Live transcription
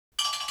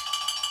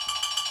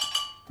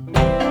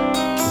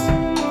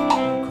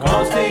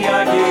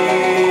Konstiga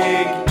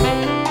gig.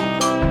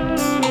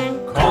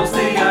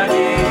 Konstiga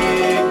gig.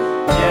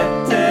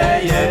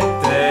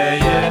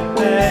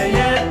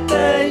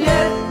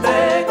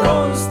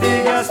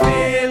 Jättekonstiga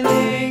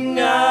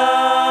spelningar.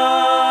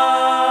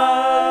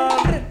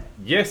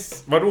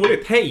 Yes, vad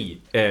roligt.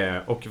 Hej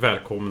och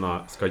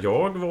välkomna ska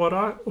jag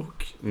vara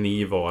och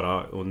ni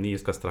vara. Och ni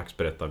ska strax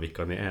berätta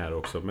vilka ni är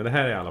också. Men det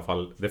här är i alla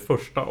fall det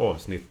första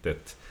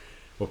avsnittet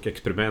och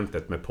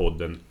experimentet med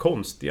podden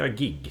Konstiga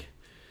gig.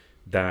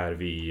 Där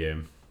vi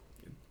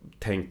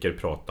tänker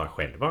prata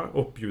själva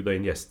och bjuda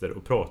in gäster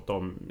och prata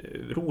om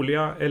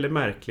roliga eller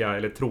märkliga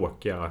eller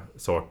tråkiga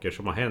saker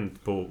som har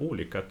hänt på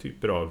olika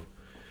typer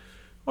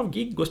av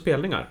gig och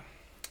spelningar.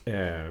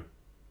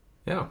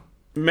 Ja.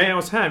 Med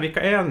oss här,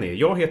 vilka är ni?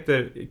 Jag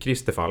heter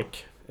Christer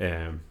Falk.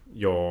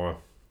 Jag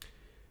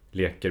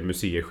leker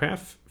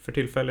museichef för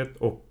tillfället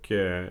och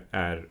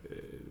är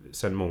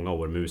sedan många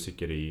år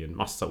musiker i en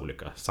massa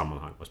olika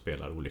sammanhang och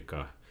spelar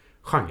olika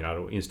genrer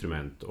och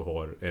instrument och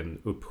har en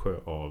uppsjö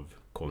av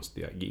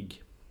konstiga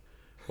gig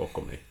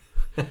bakom mig.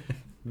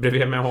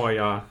 Bredvid mig har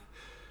jag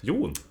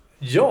Jon.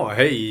 Ja,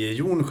 hej.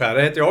 Jon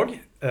Skäre heter jag.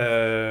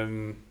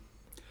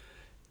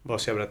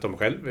 Vad ska jag berätta om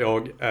själv?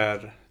 Jag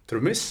är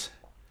trummis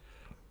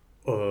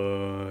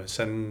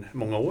sedan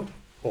många år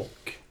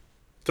och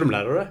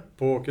trumlärare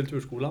på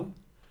Kulturskolan.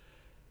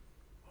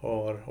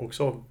 Har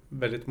också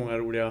väldigt många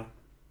roliga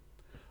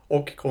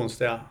och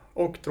konstiga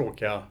och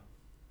tråkiga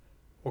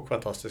och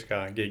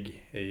fantastiska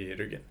gig i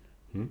ryggen.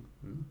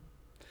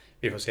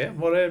 Vi får se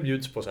vad det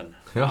bjuds på sen.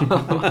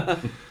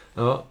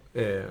 Ja,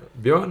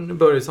 Björn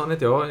Börjesson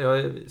heter jag.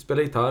 Jag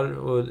spelar gitarr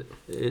och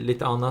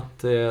lite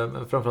annat.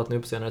 Men framförallt nu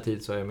på senare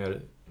tid så är jag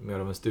mer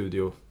av en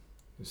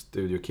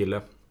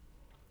studiokille.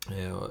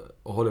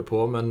 Och håller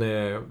på, men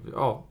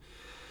ja,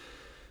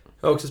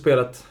 jag har också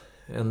spelat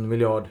 1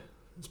 miljard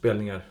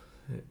spelningar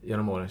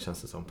genom åren,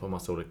 känns det som, på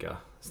massa olika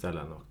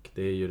ställen. Och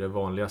det är ju det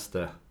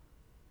vanligaste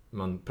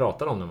man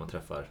pratar om när man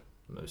träffar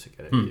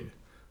musiker. Det är ju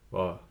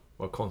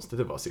vad konstigt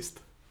det var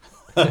sist.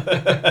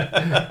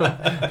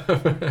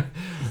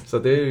 Så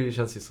det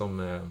känns ju som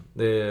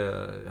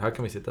här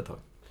kan vi sitta ett tag.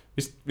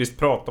 Visst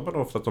pratar man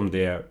ofta om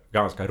det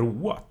ganska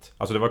roat.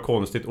 Alltså det var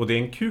konstigt och det är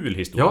en kul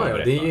historia.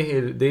 Ja,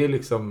 det är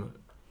liksom,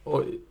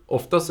 och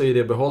ofta så är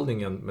det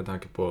behållningen med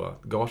tanke på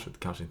gaget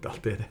kanske inte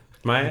alltid är det.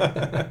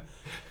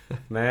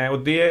 Nej, och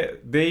det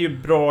är ju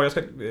bra.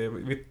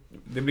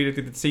 Det blir ett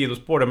litet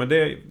sidospår där, men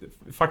det är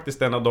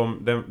faktiskt en av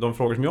de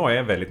frågor som jag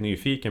är väldigt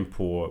nyfiken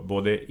på,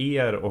 både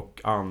er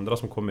och andra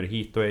som kommer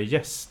hit och är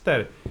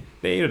gäster.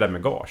 Det är ju det där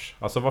med gage.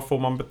 Alltså vad får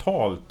man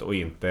betalt och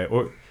inte?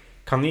 Och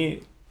kan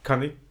ni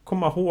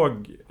komma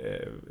ihåg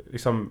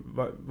liksom,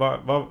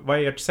 vad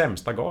är ert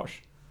sämsta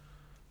gage?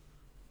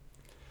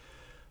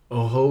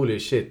 Oh, holy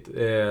shit.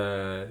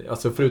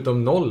 Alltså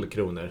förutom 0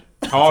 kronor.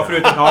 Ja,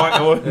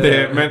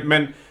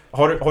 men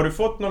har du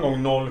fått någon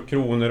gång 0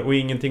 kronor och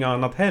ingenting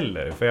annat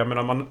heller? För jag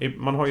menar,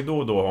 man har ju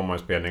då har man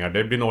spelningar.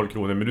 Det blir 0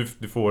 kronor, men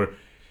du får...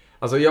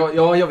 Alltså,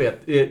 jag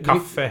vet.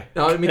 Kaffe.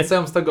 Mitt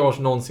sämsta gage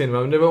någonsin.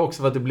 Men det var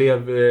också för att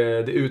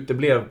det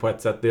uteblev på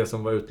ett sätt det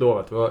som var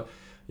utlovat. Det var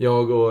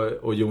jag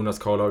och Jonas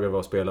Karlager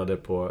var spelade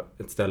på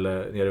ett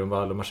ställe nere i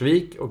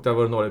Valdemarsvik. Och där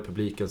var det några i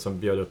publiken som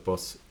bjöd upp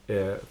oss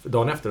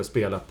dagen efter att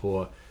spela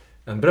på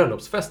en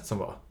bröllopsfest som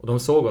var. Och de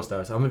såg oss där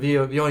och sa, men vi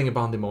har ingen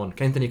band imorgon.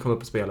 Kan inte ni komma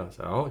upp och spela?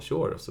 Så, ja,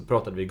 sure. Så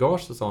pratade vi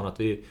gage och sa han att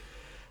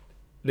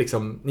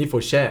ni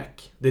får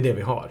käk. Det är det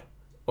vi har.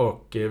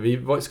 Och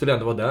vi skulle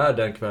ändå vara där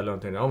den kvällen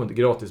och tänkte, ja men det är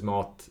gratis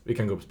mat. Vi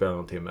kan gå upp och spela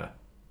någon timme.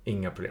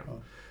 Inga problem. Ja.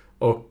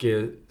 Och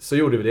så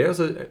gjorde vi det och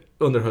så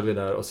underhöll vi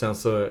där. Och sen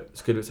så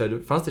skulle vi säga,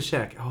 fanns det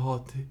käk?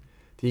 Ja,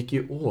 det gick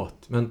ju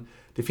åt. Men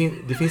det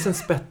finns en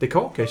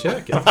spettekaka i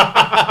köket.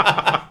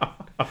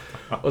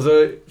 Och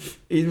så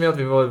i och med att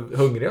vi var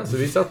hungriga så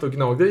vi satt och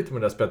gnagde lite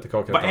med den där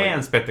spettekakan. Vad är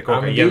en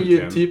spettekaka egentligen?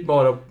 Det är ju typ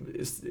bara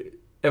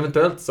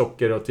eventuellt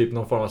socker och typ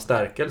någon form av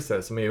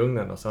stärkelse som är i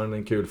ugnen. Och så har den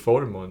en kul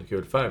form och en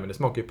kul färg. Men det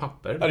smakar ju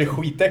papper. Ja, det är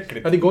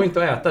skitäckligt. Ja, det går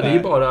inte att äta. Det är ju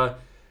bara...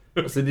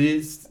 Alltså det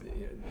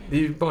är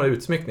ju bara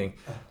utsmyckning.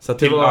 Så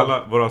till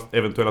alla våra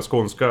eventuella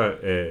skånska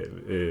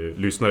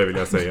lyssnare vill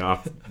jag säga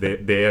att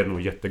det är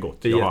nog jättegott.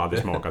 Jag har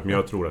aldrig smakat, men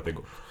jag tror att det är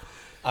gott.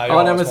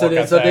 Ja, nej, men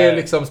så det är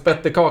liksom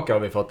spettekaka har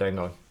vi fått en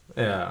gång.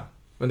 Ja.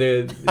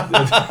 Men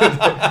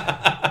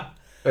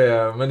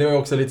men det var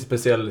också lite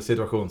speciell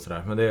situation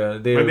sådär. Men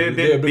det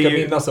brukar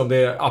minnas som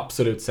det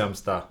absolut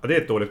sämsta. Ja, det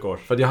är ett dåligt gage.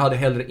 För jag hade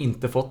hellre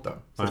inte fått den.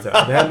 Så att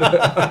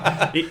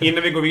säga.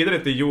 Innan vi går vidare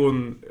till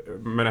Jon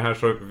med det här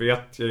så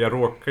jag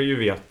råkar ju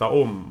veta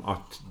om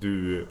att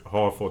du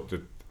har fått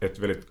ett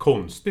väldigt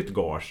konstigt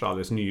gage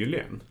alldeles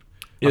nyligen.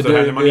 Alltså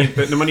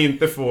när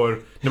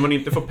man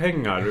inte får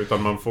pengar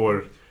utan man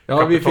får... Ja,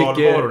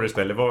 kapitalvaror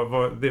istället.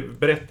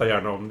 Berätta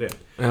gärna om det.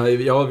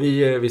 Ja,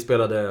 vi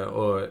spelade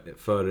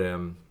för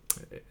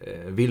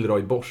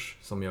Wilroy Bosch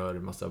som gör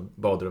massa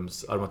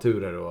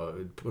badrumsarmaturer och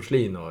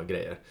porslin och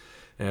grejer.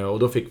 Och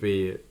då fick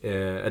vi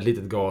ett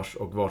litet gage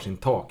och varsin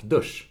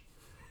takdusch.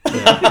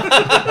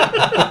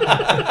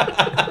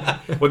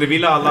 Och det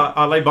ville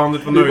alla i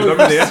bandet vara nöjda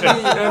med det.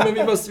 Nej, men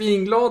vi var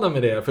svinglada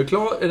med det. För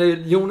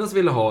Jonas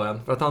ville ha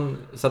en. För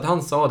att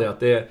han sa det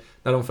att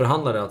när de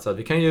förhandlade att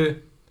vi kan ju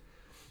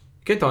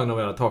ta en av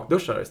era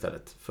takduschar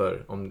istället.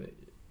 För om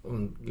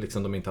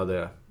liksom de inte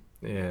hade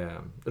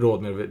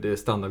råd med det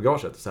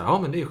standardgaget. Så ja,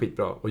 men det är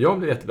skitbra. Och jag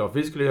blev jätteglad för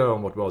vi skulle göra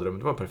om vårt badrum.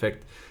 Det var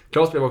perfekt.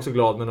 Claes blev också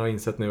glad men har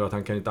insett nu att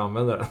han kan inte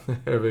använda den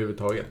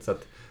överhuvudtaget. Så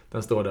att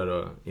den står där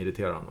och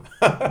irriterar honom.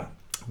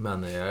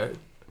 Men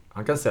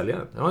han kan sälja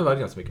den. Den har ju värd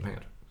ganska mycket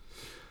pengar.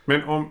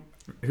 Men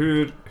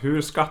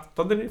hur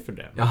skattade ni för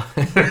den? Ja.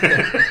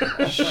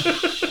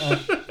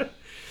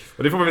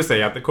 Och det får man väl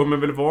säga att det kommer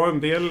väl vara en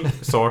del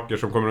saker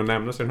som kommer att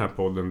nämnas i den här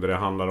podden där det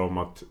handlar om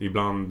att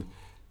ibland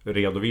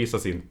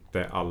redovisas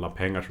inte alla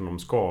pengar som de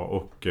ska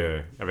och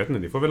jag vet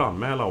inte, ni får väl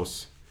anmäla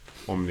oss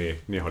om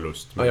ni har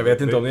lust. Ja, jag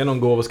vet inte om det är någon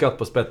gåvoskatt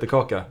på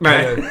spettekaka.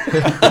 Nej.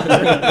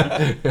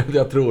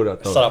 Jag tror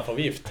att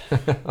Straffavgift.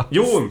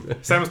 Jon,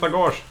 sämsta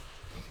gage.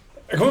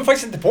 Jag kommer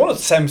faktiskt inte på något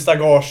sämsta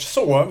gage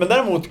så, men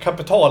däremot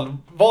kapital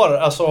var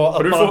alltså att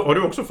har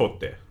du också fått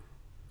det?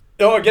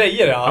 Ja,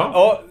 grejer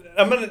ja.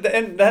 Ja, men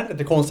det här är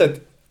lite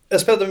konstigt.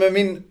 Jag spelade med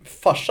min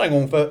farsa en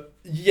gång för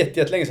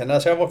jättelänge sedan.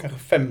 Alltså jag var kanske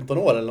 15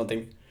 år eller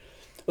någonting.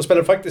 Och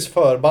spelade faktiskt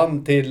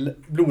förband till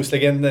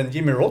blueslegenden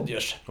Jimmy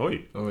Rogers.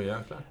 Oj.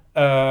 Jäklar.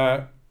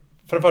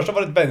 För det första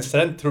var det ett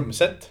vänsterhänt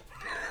trumset.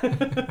 Det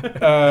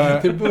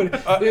är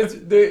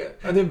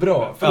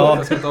bra. Förlåt,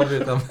 jag ska inte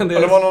avbryta. Men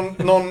det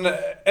var någon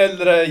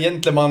äldre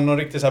gentleman, någon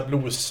riktig så här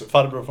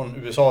bluesfarbror från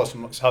USA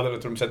som hade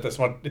det trumsetet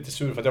som var lite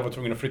sur för att jag var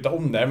tvungen att flytta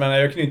om det. Men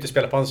jag kunde inte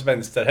spela på hans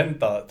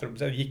vänsterhänta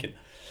trumset, det gick inte.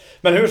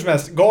 Men hur som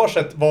helst,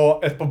 gaget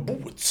var ett par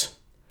boots.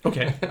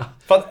 Okej.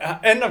 För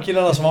att en av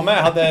killarna som var med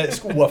hade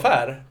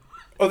skoaffär.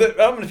 Och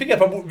det fick jag ett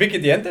par boots,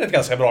 vilket egentligen är ett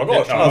ganska bra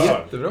gage.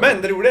 Ja,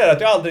 men det roliga är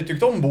att jag aldrig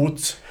tyckt om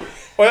boots.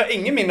 Och jag har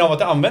ingen minne av att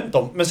jag använt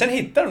dem. Men sen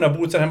hittade de där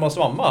bootsen hemma hos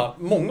mamma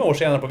många år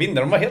senare på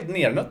vinden. De var helt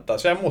nernötta.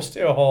 Så jag måste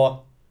ju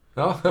ha...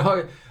 Ja,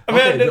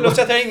 men låt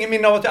säga att jag har ingen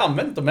minne av att jag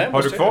använt dem.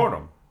 Har du kvar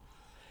dem?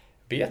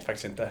 Vet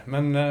faktiskt inte.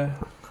 Men...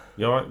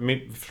 Ja,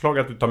 mitt förslag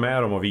är att du tar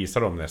med dem och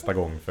visar dem nästa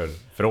gång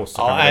för oss.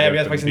 Ja, nej, jag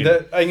vet faktiskt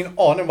inte. Jag har ingen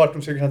aning om vart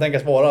de skulle kunna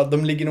tänkas vara.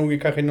 De ligger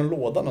nog kanske i någon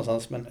låda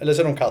någonstans. Men... Eller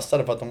så är de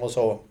kastade för att de var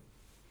så...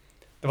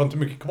 Det var inte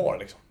mycket kvar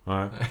liksom.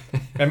 Nej.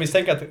 Men jag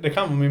misstänker att det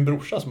kan vara min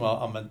brorsa som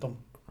har använt dem.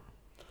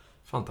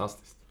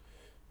 Fantastiskt.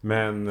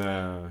 Men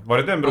var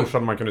det den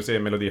brorsan man kunde se i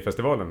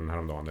Melodifestivalen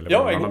häromdagen? Eller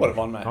ja, igår var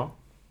han med. Ja.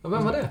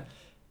 Vem var det?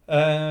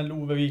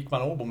 Love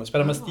Wikman Åbom.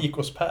 Spelade med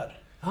Stikos Per.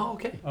 Ja,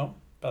 okej. Ja,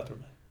 jag tror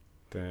det.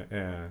 Det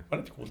var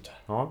lite coolt.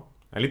 Ja,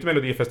 en lite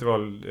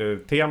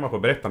Melodifestival-tema på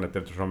berättandet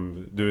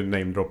eftersom du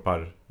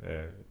namedroppar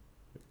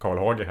Karl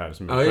Hage här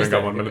som är en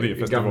gammal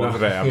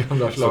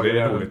Melodifestival-räv. Så det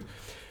är roligt.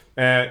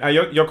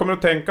 Jag kommer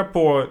att tänka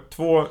på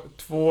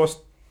två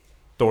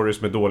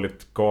stories med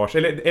dåligt gage,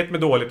 eller ett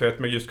med dåligt och ett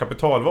med just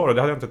kapitalvaror.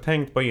 Det hade jag inte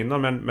tänkt på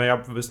innan, men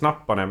jag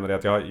snabbt bara nämnde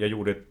att jag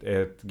gjorde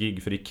ett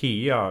gig för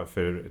Ikea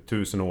för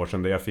 1000 år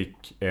sedan där jag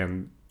fick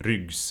en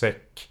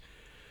ryggsäck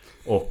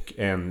och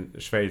en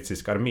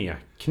schweizisk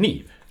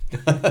armékniv.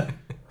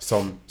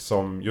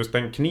 Som just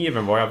den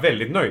kniven var jag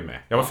väldigt nöjd med.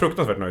 Jag var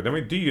fruktansvärt nöjd. Den var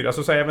ju dyr.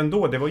 Alltså så även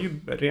då, det var ju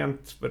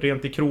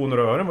rent i kronor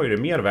och ören var ju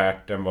det mer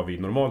värt än vad vi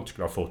normalt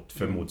skulle ha fått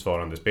för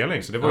motsvarande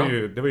spelning. Så det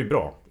var ju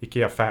bra.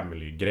 Ikea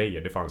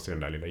Family-grejer, det fanns i den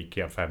där lilla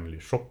Ikea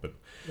Family-shoppen.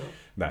 Ja.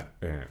 Där.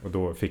 Och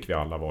då fick vi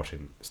alla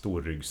varsin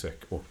stor ryggsäck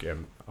och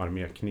en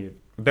armékniv.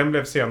 Den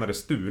blev senare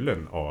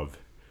stulen av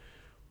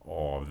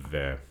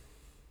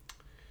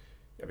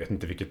jag vet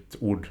inte vilket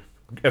ord.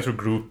 Jag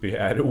tror groupie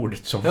är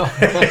ordet som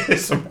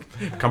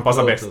kan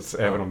passa bäst,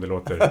 även om det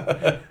låter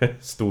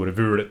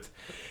storvulet.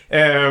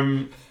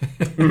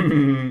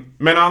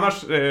 Men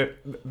annars,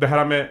 det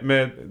här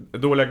med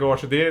dåliga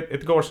gage, det är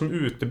ett gage som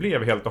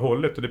uteblev helt och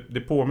hållet. Och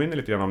det påminner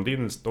lite grann om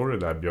din story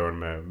där,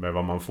 Björn, med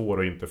vad man får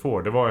och inte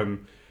får. Det var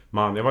en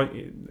man, jag var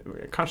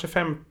kanske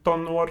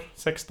 15 år,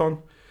 16.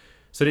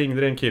 Så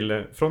ringde det en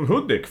kille från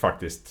Hudik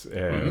faktiskt.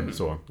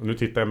 Så. Och nu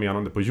tittar jag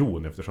menande på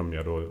Jon eftersom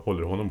jag då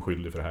håller honom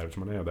skyldig för det här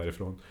eftersom han är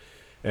därifrån.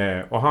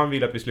 Och han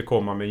ville att vi skulle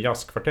komma med en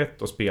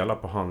jazzkvartett och spela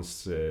på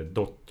hans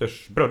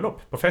dotters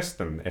bröllop. På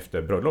festen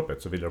efter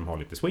bröllopet så ville de ha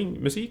lite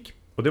swingmusik.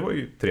 Och det var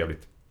ju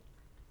trevligt.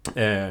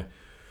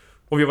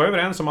 Och vi var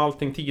överens om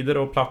allting, tider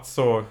och plats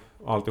och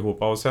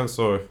alltihopa. Och sen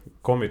så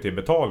kom vi till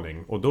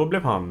betalning. Och då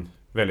blev han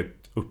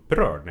väldigt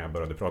upprörd när jag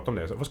började prata om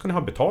det. Så, vad ska ni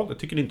ha betalt?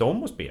 Tycker ni inte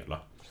om att spela?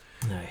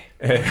 Nej.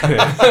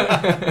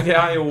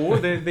 Ja, jo,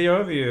 det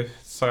gör vi ju,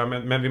 sa jag,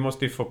 men vi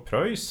måste ju få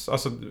pröjs.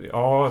 Alltså,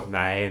 ja,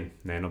 nej,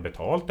 något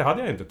betalt, det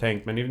hade jag inte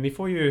tänkt. Men ni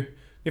får ju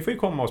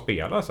komma och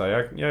spela.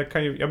 Så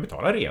jag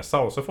betalar resa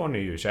och så får ni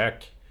ju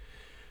käk.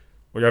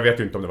 Och jag vet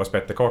ju inte om det var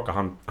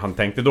spettekaka han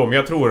tänkte då. Men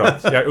jag tror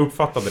att jag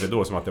uppfattade det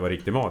då som att det var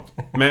riktig mat.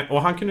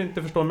 Och han kunde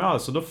inte förstå mig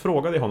alls. Så då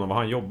frågade jag honom vad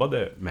han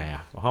jobbade med.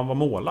 Och han var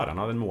målare. Han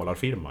hade en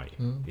målarfirma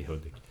i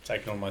Hudik.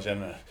 Säkert någon man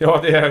känner.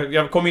 Ja,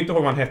 jag kommer inte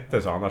ihåg vad han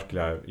hette, så annars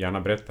skulle jag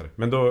gärna berätta det.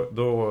 Men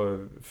då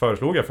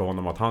föreslog jag för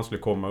honom att han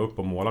skulle komma upp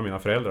och måla mina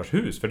föräldrars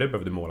hus. För det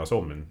behövde målas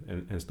om,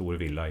 en stor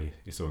villa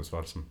i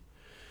Sundsvall som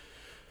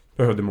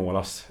behövde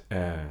målas.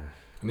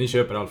 Ni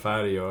köper all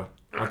färg och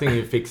allting är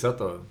ju fixat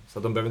då. Så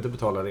att de behöver inte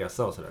betala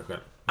resa och sådär själv.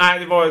 Nej,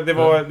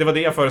 det var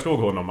det jag föreslog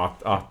honom.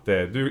 Att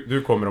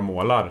du kommer och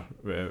målar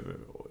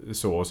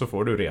så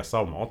får du resa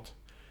och mat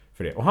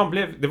för det. Och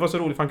det var så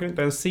roligt för han kunde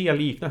inte ens se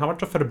liknande. Han var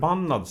så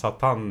förbannad så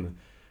att han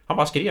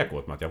bara skrek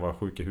åt mig att jag var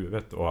sjuk i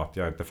huvudet och att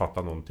jag inte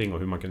fattade någonting och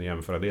hur man kunde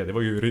jämföra det. Det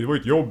var ju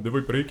ett jobb, det var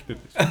ju på riktigt.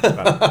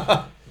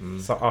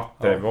 Så att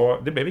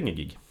det blev ingen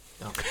gig.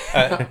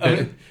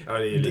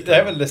 Det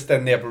är väl det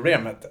ständiga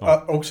problemet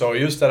också.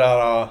 Just det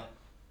där...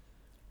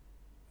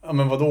 Ja,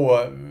 men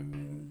vadå?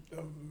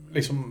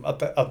 Liksom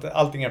att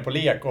allting är på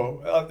lek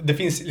och det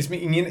finns liksom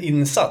ingen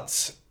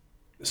insats.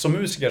 Som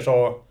musiker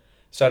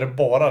så är det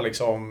bara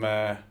liksom...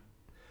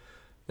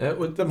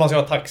 man ska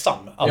vara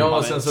tacksam. Ja,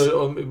 och sen så,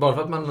 och bara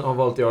för att man har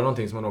valt att göra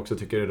någonting som man också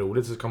tycker är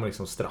roligt så kan man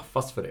liksom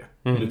straffas för det.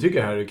 Du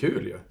tycker det här är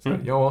kul ju. Så här,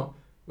 ja,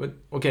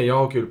 okej, jag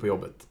har kul på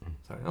jobbet.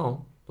 Så här,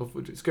 ja, då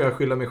ska jag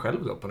skylla mig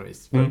själv då på något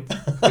vis.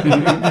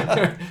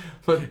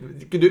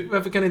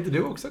 Varför kan inte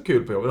du också ha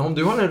kul på jobbet? Om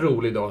du har en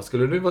rolig dag,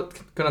 skulle du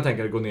kunna tänka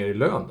dig att gå ner i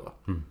lön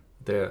då?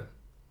 Det är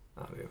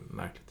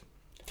märkligt.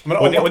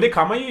 Och det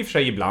kan man ju i och för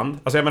sig ibland.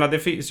 Alltså jag menar, det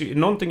finns ju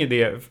någonting i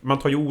det. Man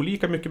tar ju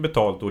olika mycket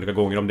betalt olika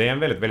gånger. Om det är en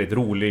väldigt, väldigt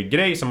rolig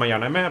grej som man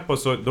gärna är med på,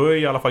 så då är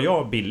i alla fall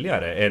jag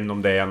billigare än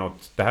om det är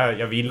något, det här,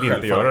 jag vill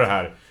inte göra det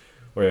här.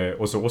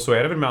 Och så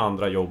är det väl med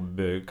andra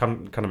jobb,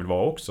 kan det väl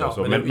vara också. Ja,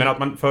 så. Men att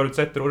man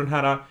förutsätter, och den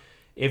här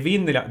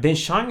evinnerliga, det är en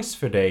chans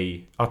för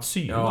dig att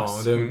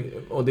synas. Ja,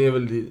 och det är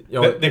väl...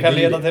 Ja, det kan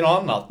leda till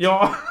något annat.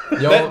 Ja.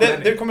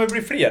 Det kommer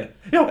bli fler.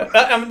 Ja.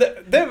 Men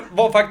det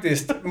var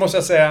faktiskt, måste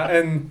jag säga,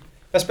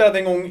 jag spelade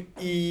en gång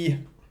jag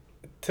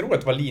tror att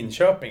det var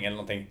Linköping eller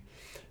någonting.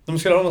 De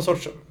skulle ha någon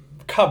sorts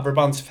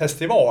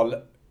coverbandsfestival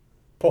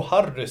på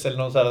Harrys eller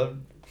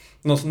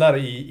någon sån där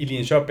i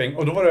Linköping.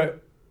 Och då var det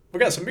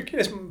ganska mycket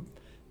liksom,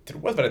 jag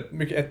tror att det var rätt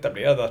mycket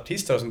etablerade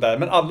artister och sånt där.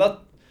 Men alla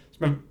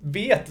som jag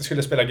vet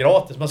skulle spela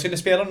gratis. Man skulle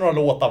spela några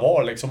låtar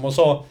var liksom. Och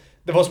så,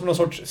 det var som någon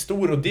sorts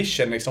stor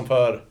audition liksom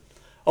för...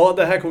 Ja,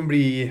 det här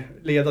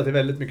kommer leda till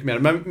väldigt mycket mer.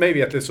 Men mig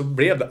vet så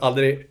blev det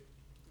aldrig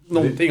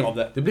någonting av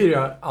det. Det blir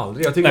det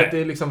aldrig. Jag tycker att det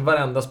är liksom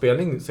varenda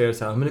spelning så är det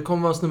så här, men det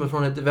kommer vara en snubbe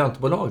från ett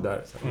eventbolag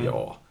där. Så här,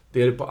 ja,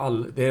 det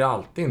är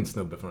alltid en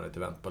snubbe från ett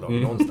eventbolag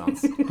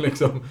någonstans.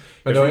 Liksom.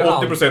 Men det har ju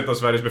 80% av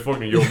Sveriges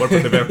befolkning jobbar på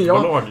ett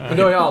eventbolag. Ja, men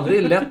det har ju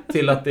aldrig lett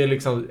till att det är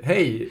liksom,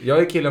 hej, jag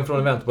är killen från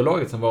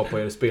eventbolaget som var på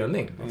er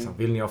spelning. Liksom.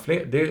 Vill ni ha fler?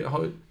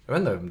 Jag vet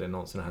inte om det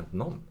någonsin har hänt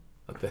någon.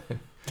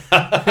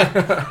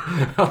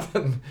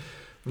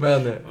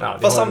 Men, ja,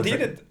 fast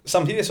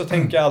samtidigt så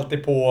tänker jag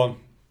alltid på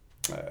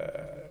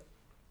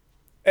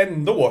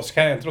ändå så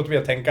kan jag inte låta bli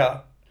att tänka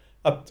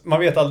att man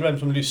vet aldrig vem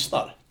som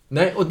lyssnar.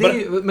 Nej, och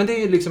men det är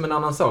ju liksom en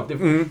annan sak.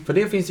 För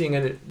det finns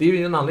ju det är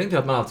ju en anledning till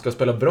att man alltid ska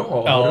spela bra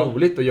och ha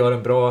roligt och göra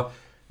en bra,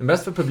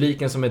 mest för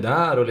publiken som är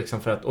där och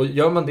liksom för att, och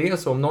gör man det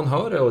så om någon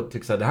hör det och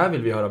tycker så här, det här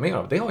vill vi höra mer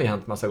av, det har ju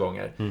hänt massa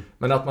gånger.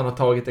 Men att man har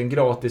tagit en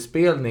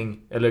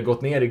gratisspelning eller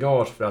gått ner i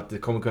gage för att det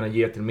kommer kunna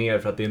ge till mer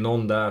för att det är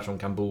någon där som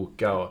kan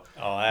boka och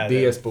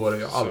det spårar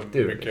ju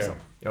alltid ut liksom.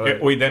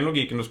 Och i den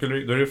logiken då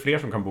är det fler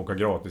som kan boka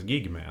gratis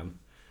gig med en.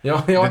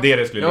 Ja. Det är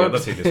det skulle leda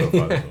till i så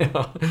fall.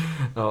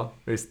 Ja,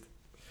 visst.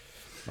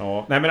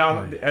 Ja, nej men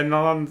en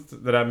annan,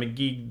 det där med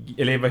gig,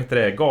 eller vad heter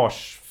det,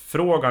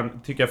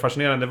 gagefrågan tycker jag är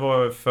fascinerande. Det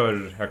var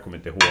jag kommer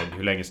inte ihåg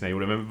hur länge sedan jag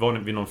gjorde, men var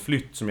vid någon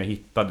flytt som jag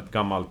hittade ett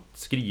gammalt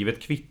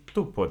skrivet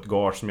kvitto på ett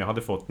gage som jag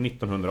hade fått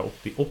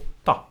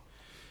 1988.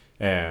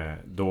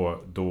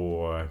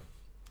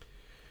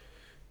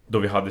 Då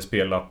vi hade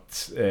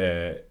spelat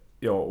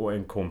jag och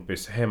en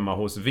kompis hemma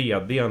hos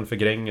vdn för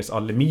Gränges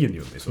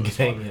Aluminium i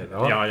Sundsvall. Gränges,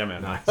 ja. Ja, jag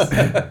menar.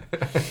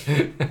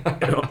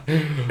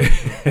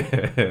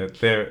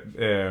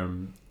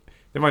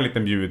 Det var en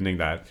liten bjudning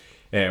där.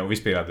 Och vi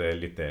spelade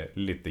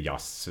lite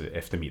jazz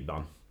efter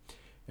middagen.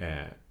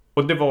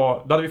 Och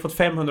då hade vi fått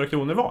 500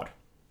 kronor var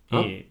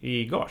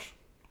i gage.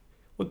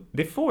 Och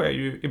det får jag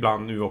ju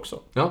ibland nu också.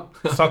 Ja.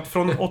 Så att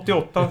från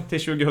 88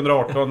 till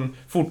 2018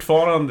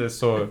 fortfarande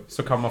så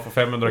kan man få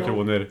 500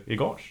 kronor i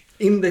gage.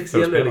 Index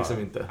gäller liksom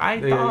inte. Nej,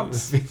 inte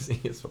alls. Det finns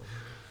inget så.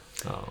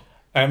 Ja.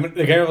 Men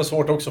det kan ju vara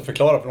svårt också att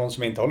förklara för någon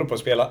som inte håller på att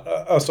spela.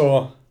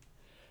 Alltså,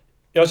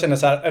 jag känner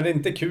så här, är det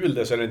inte kul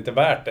det så är det inte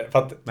värt det. För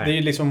att det är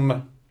ju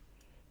liksom,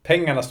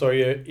 pengarna står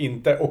ju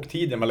inte, och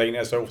tiden man lägger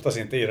ner står oftast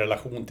inte i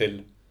relation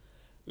till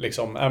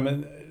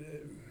liksom,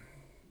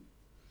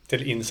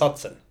 till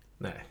insatsen.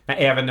 Nej. Men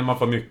även när man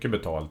får mycket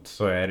betalt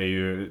så är det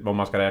ju, om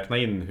man ska räkna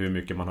in hur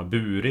mycket man har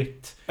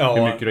burit,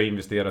 hur mycket du har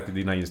investerat i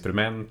dina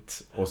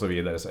instrument och så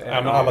vidare. Så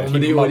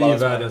men det är ju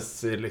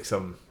världens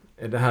liksom,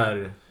 det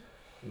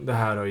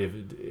här har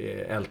ju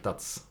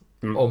ältats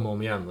om och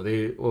om igen.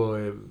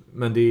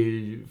 Men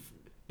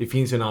det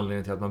finns ju en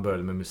anledning till att man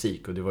började med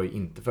musik och det var ju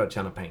inte för att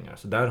tjäna pengar.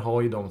 Så där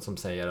har ju de som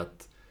säger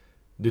att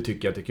du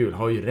tycker att det är kul,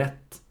 har ju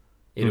rätt,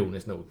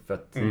 ironiskt nog. För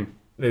att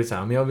det är så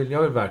här, men jag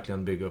vill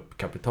verkligen bygga upp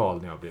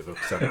kapital när jag blir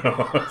vuxen.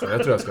 Så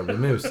jag tror jag ska bli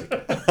musiker.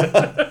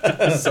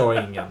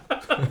 Sa ingen.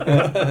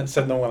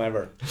 Said no one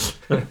ever.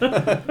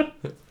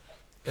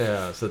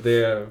 Så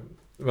det...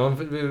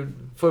 vi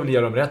får väl ge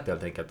dem rätt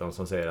helt enkelt, de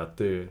som säger att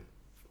du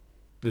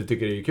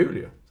tycker det är kul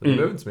ju. Så du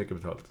behöver inte så mycket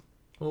betalt.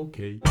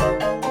 Okej.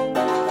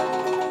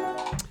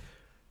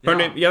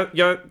 Hörrni,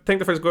 jag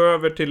tänkte faktiskt gå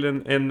över till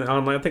en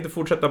annan. Jag tänkte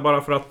fortsätta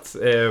bara för att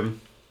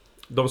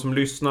de som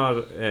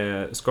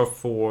lyssnar ska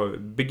få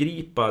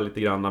begripa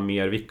lite grann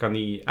mer vilka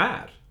ni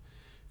är.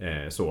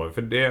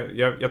 För det,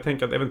 jag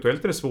tänker att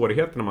eventuellt är det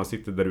svårigheter när man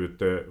sitter där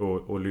ute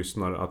och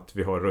lyssnar att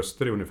vi har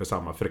röster i ungefär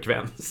samma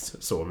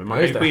frekvens. Så, men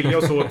man kan skilja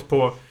oss åt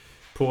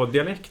på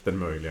dialekten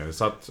möjligen.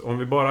 Så att om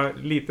vi bara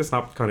lite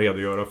snabbt kan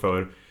redogöra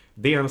för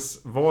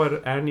dels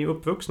var är ni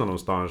uppvuxna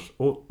någonstans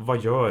och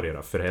vad gör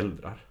era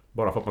föräldrar?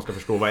 Bara för att man ska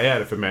förstå vad är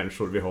det för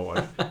människor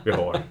vi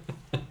har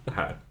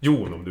här.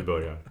 Jon, om du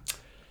börjar.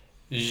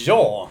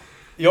 Ja,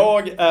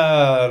 jag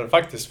är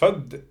faktiskt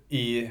född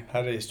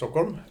här i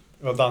Stockholm.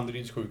 Det var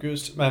Danderyds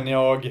sjukhus. Men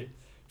jag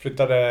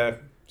flyttade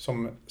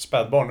som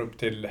spädbarn upp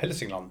till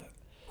Hälsingland.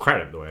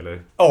 Själv då,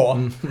 eller? Ja.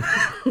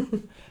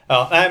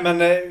 Ja, nej, men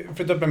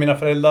flyttade upp med mina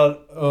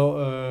föräldrar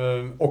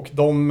och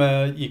de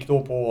gick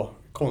då på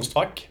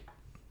Konstfack.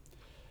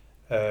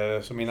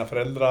 Så mina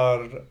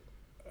föräldrar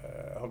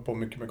höll på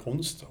mycket med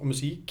konst och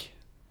musik.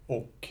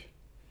 Och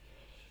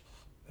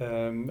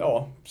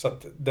ja, så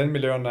att den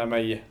miljön är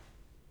mig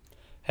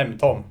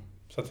hemtam.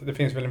 Så att det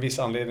finns väl en viss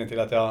anledning till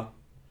att jag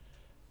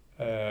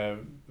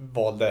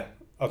valde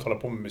att hålla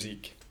på med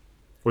musik.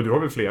 Och du har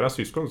väl flera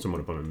syskon som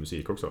håller på med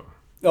musik också?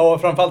 Ja,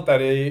 framförallt är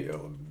det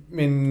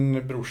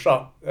min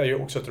brorsa är ju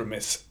också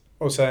trummis.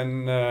 Och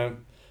sen,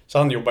 så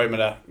han jobbar ju med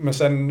det. Men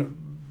sen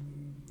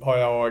har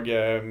jag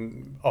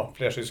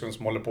flera syskon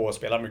som håller på att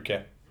spela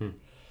mycket.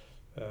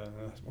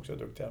 Som också är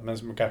duktiga. Men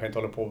som kanske inte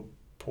håller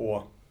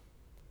på...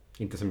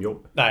 Inte som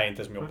jobb? Nej,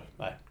 inte som jobb.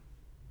 Nej.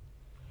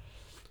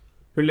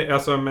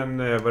 Men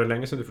var det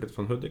länge sedan du flyttade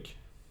från Hudik?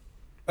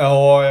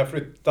 Ja, jag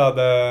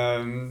flyttade...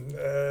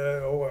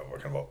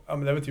 vad kan det vara? Ja,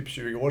 men det var typ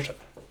 20 år sedan.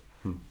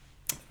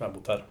 Jag har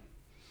bott här.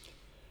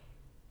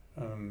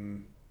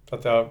 Så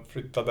att jag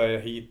flyttade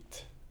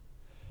hit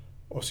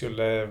och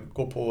skulle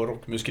gå på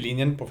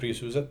rockmusiklinjen på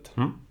Fryshuset.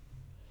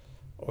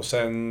 Och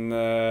sen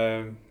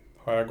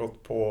har jag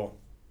gått på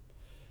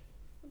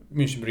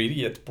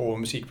Münchenbryggeriet på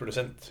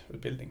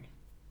musikproducentutbildning.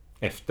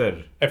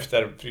 Efter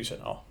Frysen,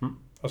 ja.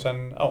 Och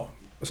sen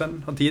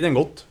har tiden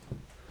gått.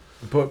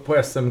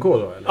 På SMK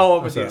då, eller?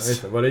 Ja,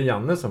 precis. Var det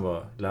Janne som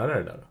var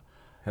lärare där då?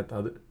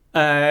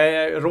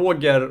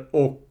 Roger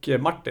och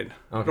Martin.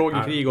 Okay.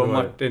 Roger Krig och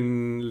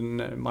Martin.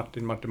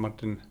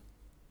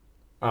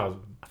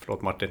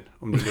 Förlåt Martin,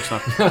 om du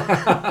lyssnar.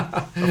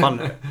 Vad fan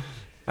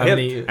är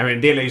det?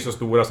 En del är ju så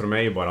stora så de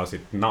är ju bara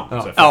sitt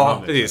namn.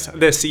 Ja, precis.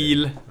 Det är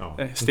Sil,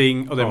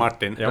 Sting och det är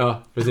Martin.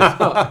 Ja, precis.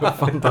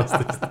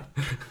 Fantastiskt.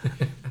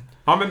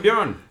 Ja, men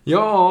Björn.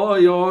 Ja,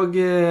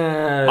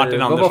 Martin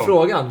vad Andersson. var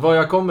frågan? Var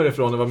jag kommer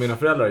ifrån och vad mina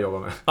föräldrar jobbar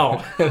med?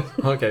 Ja.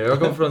 Okej, jag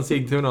kommer från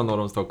Sigtuna norr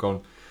om Stockholm.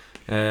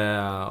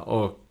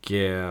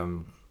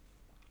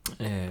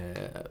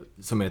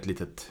 Som är ett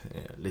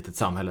litet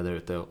samhälle där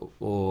ute.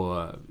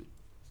 Och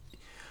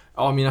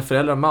mina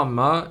föräldrar,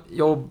 mamma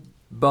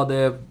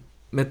jobbade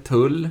med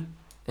tull.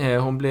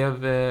 Hon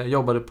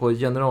jobbade på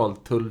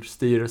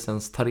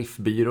Generaltullstyrelsens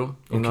tariffbyrå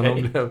innan hon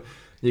gick över.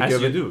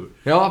 You do.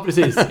 Ja,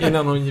 precis.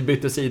 Innan hon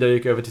bytte sida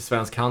gick över till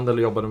Svensk Handel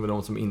och jobbade med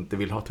de som inte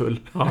vill ha tull.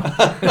 Ja.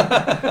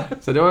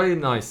 Så det var ju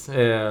nice.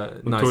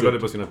 Hon tullade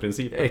på sina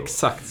principer då.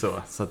 Exakt så.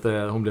 Så att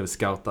hon blev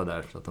scoutad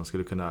där så att de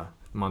skulle kunna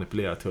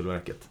manipulera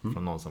Tullverket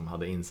från någon som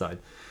hade inside.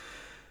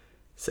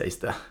 Sägs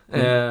det.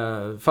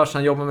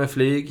 Farsan jobbade med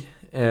flyg.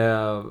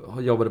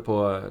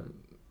 Jobbade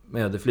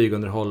med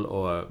flygunderhåll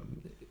och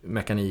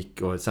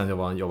mekanik. Och sen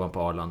jobbade han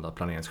på Arlanda,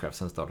 planeringschef.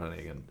 Sen startade han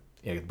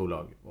eget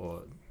bolag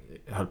och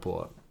höll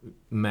på att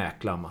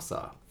mäkla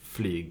massa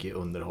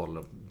flygunderhåll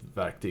och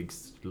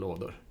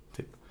verktygslådor.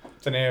 Typ.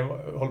 Sen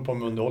håller på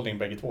med underhållning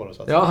bägge två då,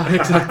 så att... Ja,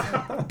 exakt.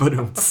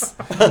 Badumts.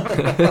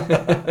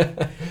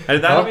 Det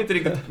där har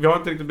vi har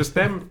inte riktigt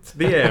bestämt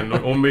det än.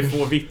 Om vi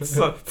får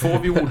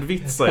vi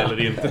ordvitsa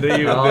eller inte. Det är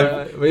ju,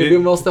 vi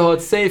måste ha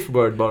ett safe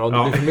word bara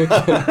om det blir för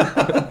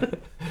mycket.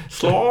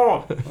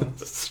 Slå.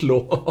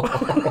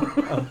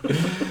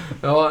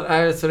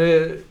 Ja, så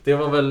det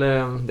var väl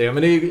det.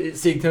 Men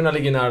Sigtuna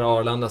ligger nära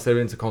Arlanda, så är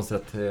det inte så konstigt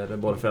att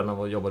båda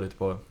föräldrarna jobbade ute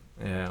på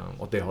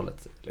åt det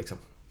hållet liksom.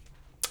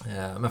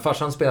 Men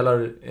farsan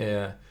spelar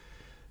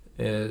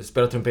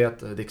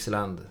trumpet,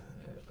 Dixieland.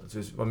 Så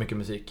det var mycket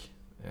musik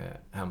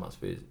hemma, så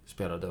vi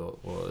spelade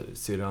och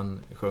syrran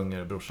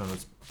sjunger, brorsan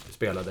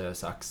spelade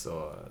sax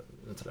och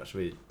sådär, så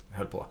vi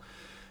höll på.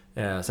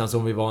 Sen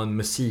som vi var en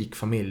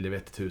musikfamilj, det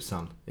vet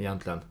tusan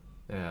egentligen.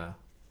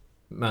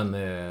 Men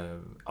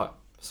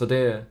så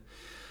det...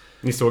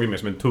 Ni såg ju mer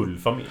som en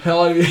tullfamilj.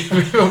 Ja, vi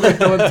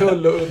var en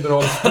tull- och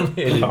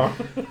underhållsfamilj.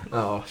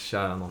 Ja,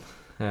 kära någon.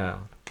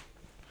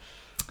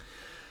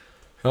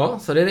 Ja,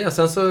 så det är det.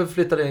 Sen så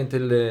flyttade jag in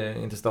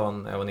till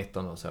stan när jag var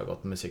 19 och så har jag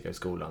gått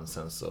musikhögskolan.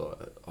 Sen så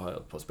har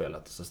jag på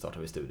spelat och så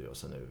startade vi studio och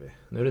så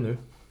nu är det nu.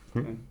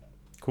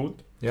 Coolt.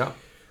 Ja.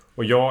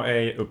 Och jag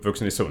är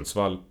uppvuxen i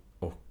Sundsvall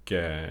och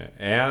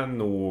är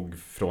nog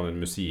från en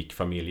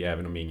musikfamilj,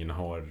 även om ingen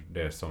har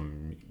det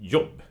som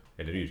jobb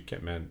eller yrke.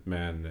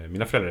 Men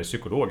mina föräldrar är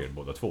psykologer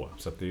båda två,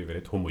 så att det är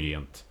väldigt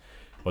homogent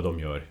vad de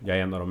gör. Jag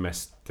är en av de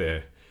mest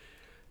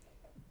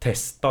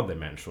testade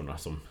människorna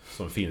som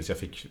finns. Jag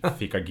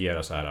fick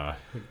agera så här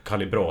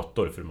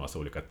kalibrator för en massa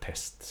olika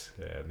test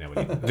när jag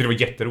var liten. Det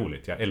var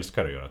jätteroligt. Jag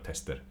älskar att göra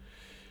tester.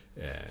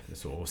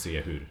 Och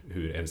se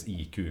hur ens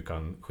IQ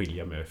kan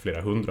skilja med flera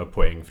 100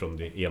 poäng från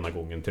det ena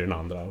gången till den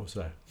andra och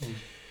sådär.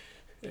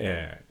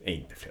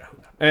 Inte flera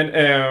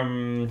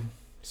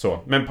 100.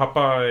 Men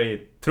pappa är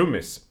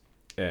trummis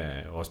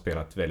och har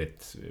spelat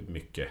väldigt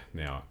mycket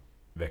när jag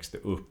växte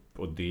upp,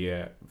 och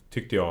det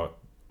tyckte jag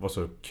var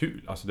så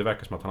kul. Alltså det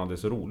verkar som att han hade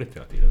så roligt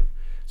hela tiden.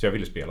 Så jag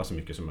ville spela så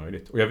mycket som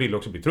möjligt. Och jag ville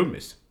också bli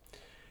trummis.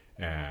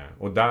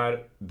 Och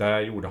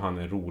där gjorde han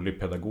en rolig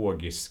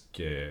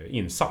pedagogisk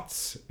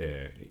insats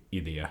i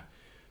det.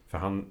 För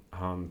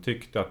han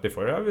tyckte att det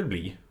får jag väl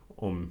bli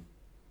om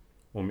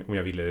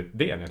jag ville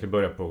det när jag skulle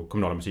börja på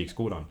kommunala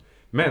musikskolan.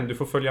 Men du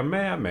får följa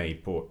med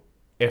mig på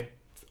ett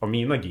av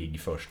mina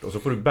gig först, och så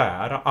får du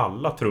bära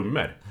alla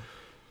trummor.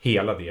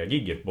 Hela det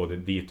gigget, både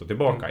dit och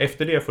tillbaka.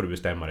 Efter det får du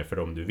bestämma dig för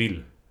om du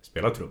vill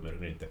spela trummor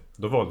eller inte.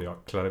 Då valde jag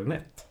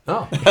klarinett.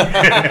 Ja.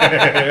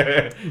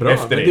 Bra,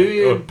 Efter men det. du är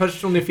ju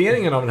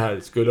personifieringen av den här.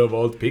 Skulle ha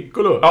valt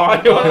piccolo.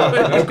 Ja,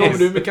 Här kommer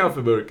du med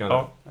kaffeburkarna.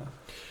 Ja.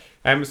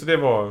 Nej, men så det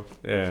var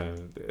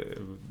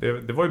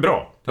det var ju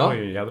bra. Det var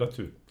ju en jädra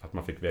tur att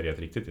man fick välja ett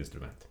riktigt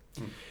instrument.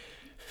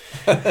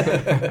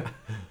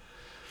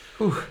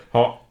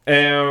 Ja.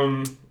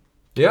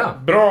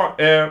 Bra.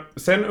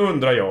 Sen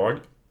undrar jag...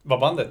 Var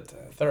bandet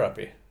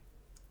Therapy?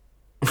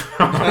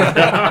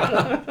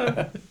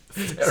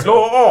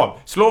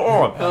 Slå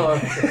av! Ja.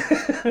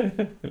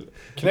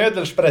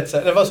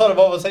 Knödelsprätzer. Eller vad sa du?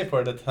 Vad säger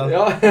på det?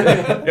 Ja.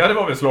 Ja, det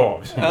var väl slå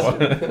av.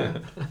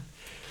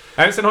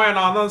 Sen har jag en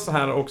annan så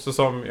här också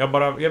som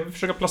jag vill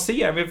försöka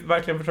placera. Jag vill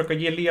verkligen försöka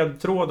ge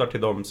ledtrådar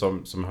till dem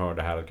som hör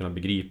det här, att kunna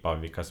begripa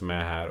vilka som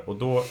är här. Och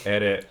då är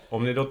det,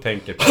 om ni då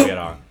tänker på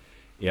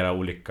era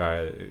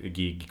olika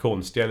gig,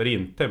 konstiga eller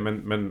inte,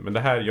 men det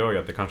här gör ju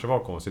att det kanske var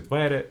konstigt.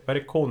 Vad är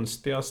det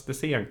konstigaste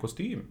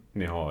scenkostym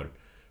ni har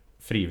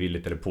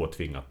frivilligt eller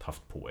påtvingat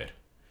haft på er?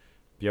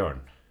 Björn.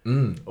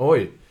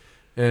 Oj.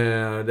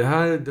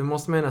 Det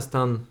måste man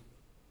nästan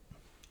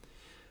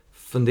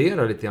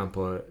fundera lite grann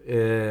på.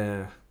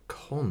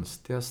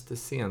 Konstigaste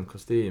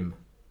scenkostym.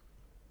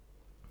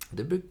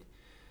 Det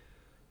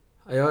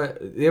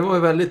var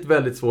en väldigt,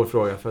 väldigt svår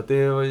fråga, för att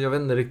jag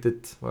vet inte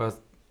riktigt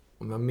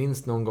om jag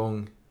minns någon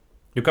gång.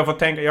 Du kan få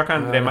tänka, jag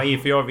kan drämma i,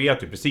 för jag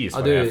vet ju precis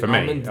vad det är för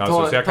mig.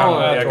 Så jag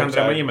kan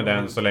drämma i med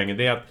den så länge.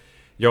 Det är att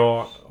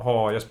jag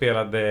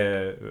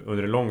spelade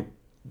under en lång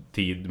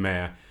tid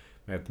med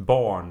ett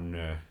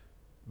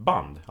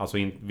barnband. Alltså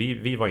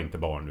vi var inte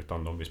barn,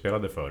 utan de vi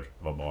spelade för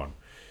var barn.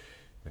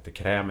 Det heter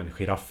Krämen,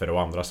 giraffer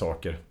och andra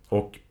saker.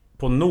 Och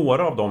på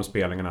några av de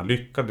spelningarna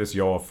lyckades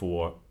jag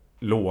få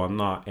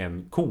låna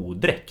en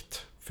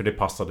kodräkt. För det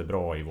passade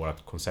bra i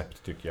vårt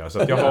koncept, tycker jag. Så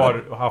att jag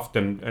har haft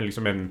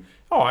en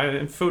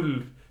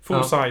full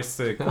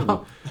size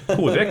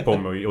kodräkt på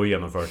mig och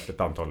genomfört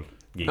ett antal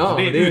gig. Ja, så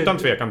det är utan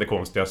tvekan det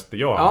konstigaste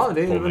jag har haft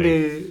på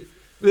mig.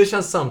 Det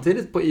känns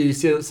samtidigt i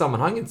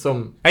sammanhanget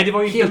som det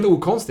var helt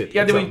okonstigt.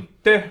 Ja, det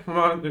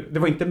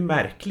var inte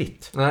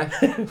märkligt. Nej.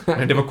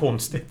 Men det var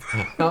konstigt.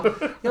 Ja,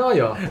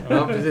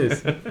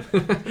 precis.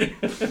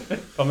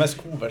 Var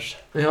mest covers.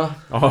 Ja.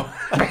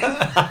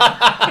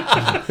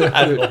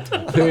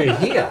 Du är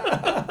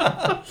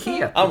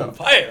helt on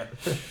fire.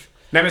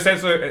 Nej, men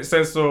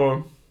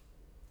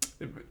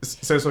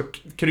sen så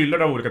kryllar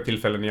det av olika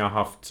tillfällen när jag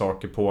har haft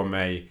saker på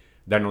mig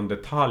där någon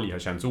detalj har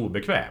känts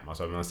obekväm.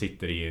 Alltså när man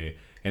sitter i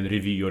en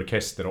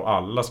revyorkester och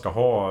alla ska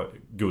ha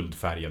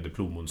guldfärgade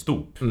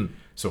plommonstop.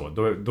 Så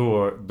då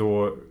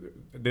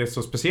det är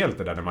så speciellt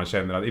det där när man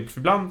känner att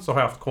ibland så har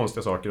jag haft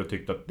konstiga saker och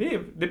tyckt att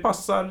det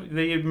passar,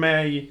 det är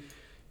med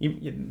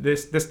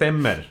det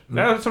stämmer.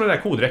 Sådana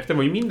där kodräkten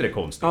var ju mindre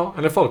konstigt. Ja,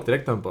 eller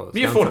folkdräkten på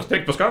Skansen. Vi är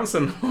folkdräkt på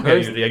Skansen är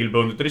ju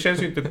regelbundet, och det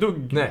känns ju inte ett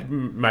dugg mig.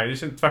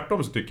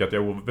 Tvärtom så tycker jag att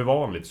jag är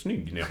ovanligt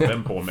snygg när jag har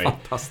den på mig.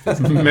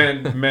 Fantastiskt.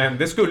 Men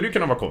det skulle ju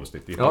kunna vara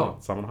konstigt i ett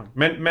annat sammanhang.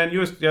 Men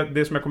just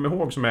det som jag kommer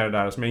ihåg som är det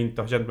där som jag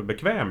inte har känt mig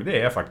bekväm,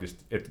 det är faktiskt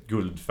ett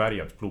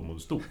guldfärgat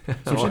plommonstop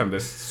som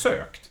kändes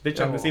sökt. Det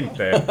kändes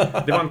inte,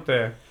 det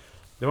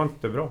var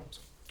inte bra.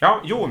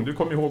 Ja, Jon, du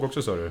kommer ihåg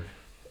också, sa du.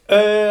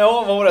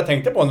 Vad var det jag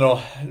tänkte på nu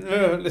då?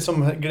 Nu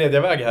liksom gled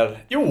jag iväg här.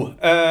 Jo,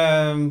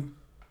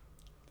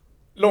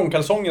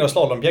 långkalsonger och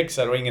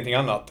slalompjäxor och ingenting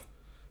annat.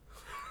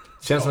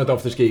 Känns som ett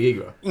afterski-gig,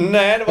 va?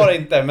 Nej, det var det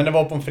inte, men det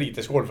var på en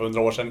fritidsgård för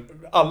 100 år sedan.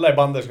 Alla i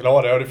bandet skulle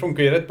ha det, och det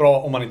funkar ju rätt bra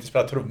om man inte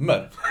spelar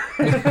trummor.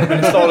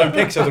 Men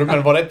slalompjäxor och trummor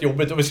var rätt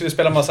jobbigt, och vi skulle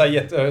spela massa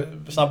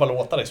snabba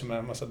låtar liksom,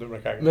 med massa dubbla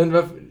kaggar. Men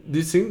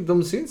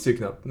de syns ju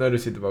knappt när du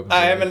sitter bakom.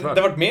 Nej, men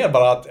det var mer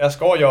bara att jag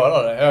ska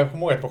göra det. Jag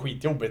kommer ihåg att det var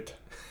skitjobbigt.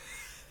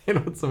 Det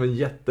låter som en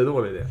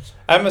jättedålig idé.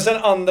 Nej, men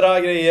sen andra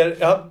grejer.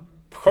 Jag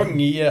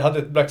hade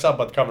ett Black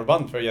Sabbath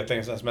coverband för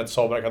jättelänge sedan som hette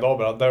Sabra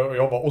Kadabra, där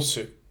jag var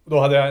Ozzy. Då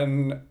hade jag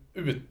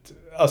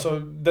alltså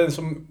den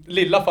som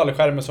lilla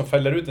fallskärmen som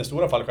fäller ut den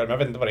stora fallskärmen, jag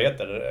vet inte vad det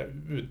heter,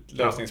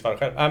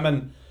 utlösningsfallskärm. Nej,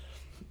 men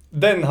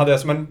den hade jag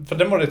som en, för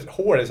den var ett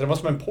hål i, så den var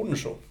som en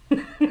poncho.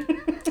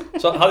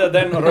 Så hade jag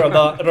den och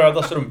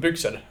röda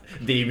strumpbyxor.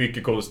 Det är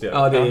mycket konstigt.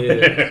 Ja, det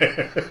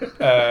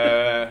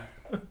är...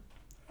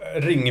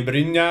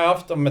 Ringbrynja jag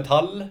haft av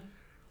metall.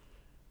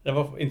 Det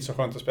var inte så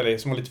skönt att spela i,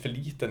 som var lite för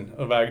liten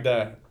och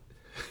vägde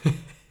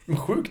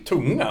sjukt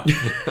tunga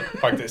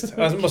faktiskt.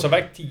 Alltså måste ha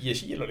vägt 10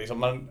 kilo liksom.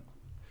 Man,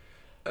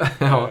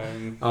 ja,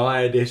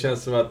 det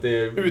känns som att det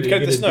är...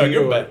 Utklädd till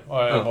snögubbe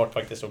har jag varit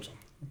faktiskt också.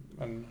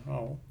 Men,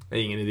 ja. Det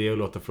är ingen idé att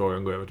låta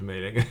frågan gå över till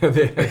mig längre.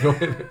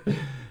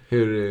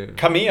 Hur...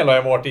 Kamel har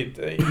jag varit i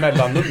ett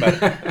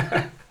mellannummer.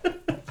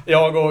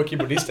 Jag och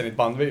keyboardisten i ett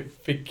band, vi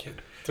fick...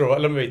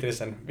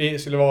 Vi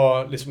skulle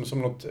vara liksom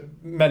som något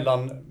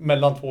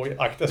mellan två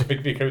akter, så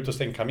fick vi klä ut oss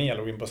till en kamel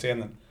och gå in på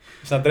scenen.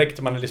 Sen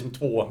direkt man är liksom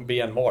 2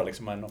 ben var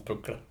liksom en och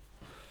puckla.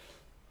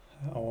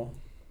 Ja.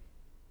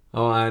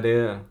 Ja, nej, det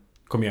är...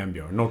 Kom igen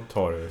Björn, något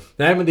har du.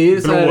 Nej, men det är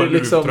så här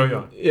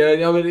liksom...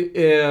 Ja,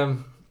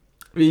 men,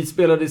 vi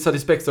spelade i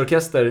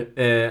Spexorkester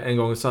en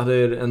gång, så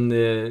hade en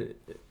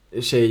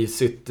tjej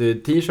sytt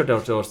t-shirt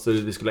av oss så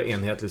vi skulle ha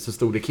enhetligt, så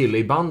stod det kille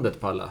i bandet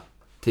på alla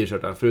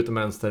t-shirtar, förutom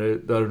en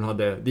där hon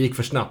hade, det gick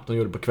för snabbt, hon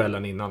gjorde på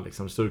kvällen innan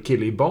liksom, så stod det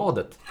kille i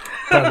badet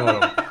på en av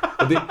dem.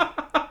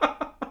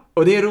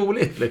 Och det är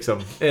roligt liksom,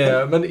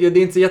 men det är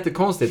inte så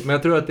jättekonstigt, men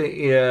jag tror att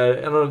det är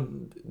en av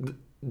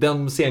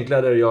de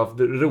scenkläder jag har haft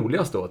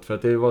roligast åt, för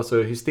att det var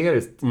så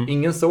hysteriskt.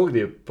 Ingen såg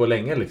det på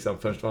länge liksom,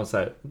 förrän det var så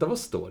här, vad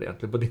står det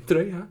egentligen på din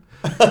tröja?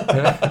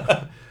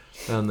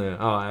 Men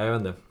ja, jag vet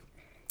inte.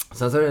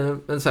 Sen så är det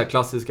en så här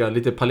klassiska,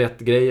 lite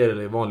palettgrejer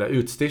eller vanliga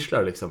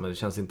utstyrslar liksom, men det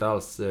känns inte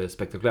alls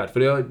spektakulärt, för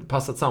det har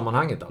passat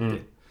sammanhanget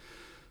alltid.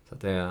 Så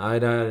att nej,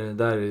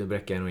 där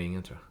bräcker jag nog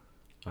ingen, tror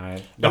jag.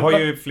 Nej. Jag har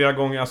ju flera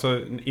gånger, alltså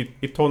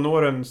i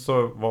tonåren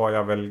så var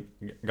jag väl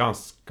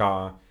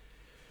ganska,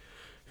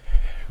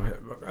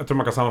 jag tror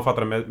man kan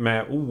sammanfatta det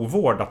med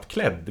ovårdat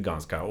klädd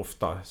ganska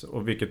ofta,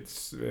 och vilket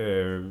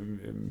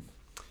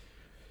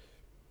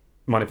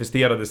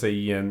manifesterade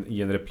sig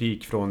i en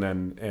replik från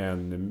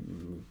en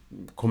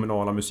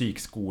kommunala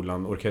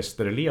musikskolan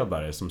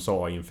orkesterledare som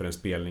sa inför en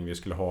spelning vi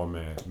skulle ha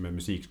med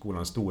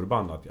musikskolans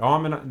storband att ja,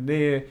 men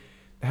det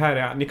här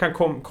är, ni kan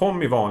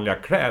kom i vanliga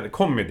kläder,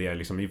 kom med det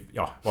liksom,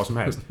 vad som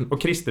helst,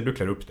 och Christer, du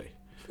klär upp dig.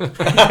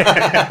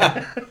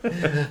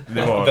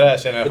 Det där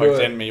känner jag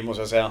faktiskt en mig,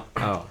 måste jag säga.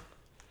 Ja.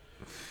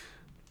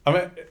 Ja,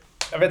 men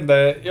jag vet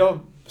inte, jag har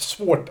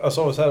svårt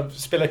alltså så här,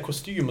 spela i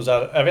kostym och så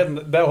här. Jag vet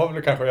inte, det har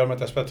väl kanske att göra med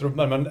att jag spelar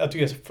trummor, men jag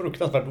tycker det är så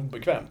fruktansvärt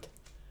obekvämt.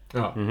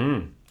 Ja.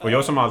 Och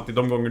jag som alltid,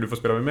 de gånger du får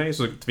spela med mig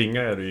så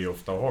tvingar jag dig ju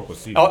ofta att ha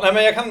kostym. Ja, nej,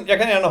 men jag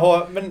kan gärna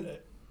ha, men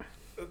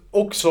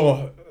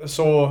också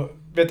så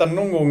vet jag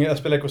någon gång jag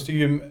spelade i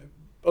kostym,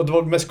 och det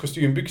var mest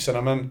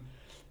kostymbyxorna, men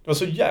det var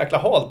så jäkla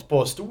halt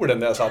på stolen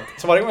där jag satt.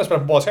 Så varje gång jag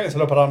spelade på basgången så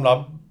höll jag på att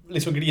ramla,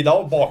 liksom glida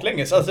av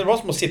baklänges. Alltså det var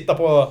som att sitta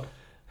på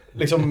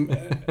liksom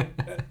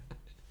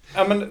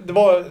ja, men det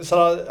var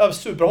sådär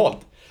superhalt.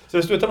 Så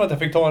det slutade med att jag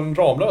fick ta en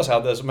Ramlös jag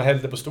hade som jag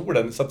hällde på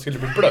stolen så att det skulle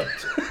bli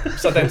blött.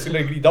 Så att den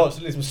skulle glida av,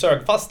 så liksom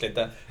sög fast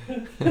lite.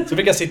 Så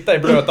fick jag sitta i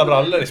blöta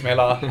brallor liksom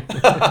hela...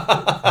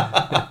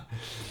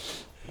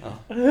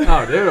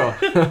 Ja, det är bra.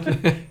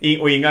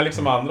 Och inga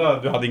liksom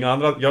andra, du hade inga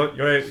andra,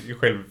 jag är ju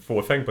själv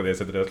fåfäng på det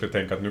sättet. Jag skulle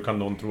tänka att nu kan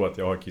någon tro att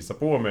jag har kissat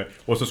på mig,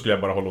 och så skulle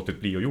jag bara ha låtit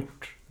bli och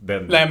gjort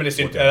den. Nej, men det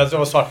syntes, alltså, det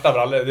var svarta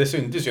brallor, det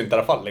syntes ju inte i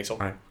alla fall liksom.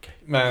 Nej, okay.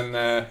 Men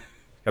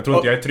jag tror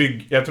inte jag är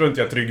trygg, jag tror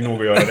inte jag är trygg nog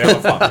att göra det i alla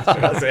fall,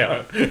 skulle jag säga.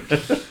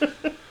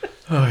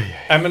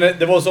 Nej, men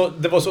det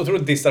var så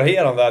otroligt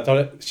distraherande att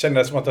jag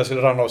kände som att jag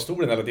skulle ramla av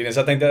stolen hela tiden, så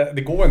jag tänkte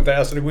det går inte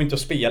att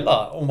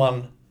spela om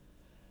man.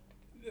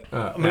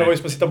 Men det var ju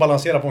som att sitta och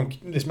balansera på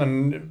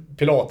en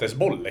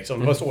pilatesboll liksom.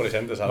 Det var så det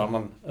kändes så här.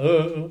 Man,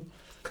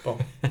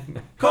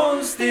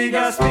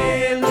 Konstiga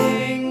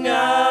spelningar.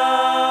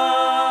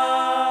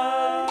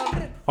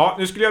 Ja,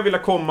 nu skulle jag vilja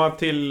komma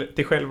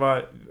till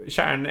själva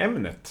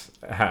kärnämnet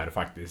här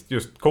faktiskt.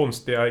 Just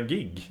konstiga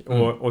gig.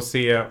 Och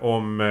se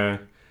om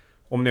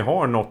ni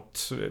har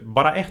något,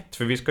 bara ett.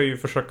 För vi ska ju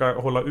försöka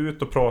hålla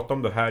ut och prata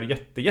om det här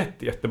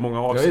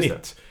jättemånga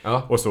avsnitt.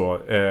 Ja. Och så.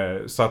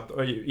 Så att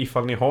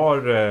ifall ni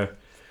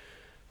har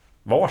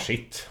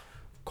varsitt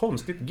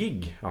konstigt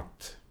gig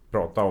att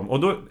prata om. Och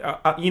då,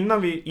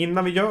 innan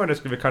vi gör det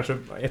skulle vi kanske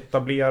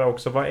etablera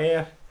också vad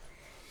är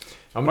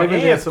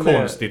ett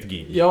konstigt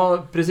gig?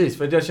 Ja, precis.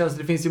 För det känns,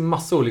 det finns ju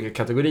massa olika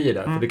kategorier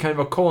där. För det kan ju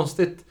vara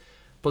konstigt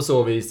på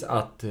så vis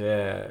att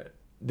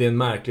det är en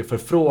märklig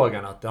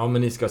förfrågan att ja,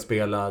 men ni ska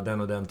spela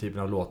den och den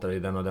typen av låtar i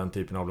den och den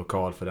typen av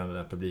lokal för den och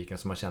den publiken,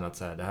 som man känner att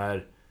så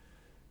här,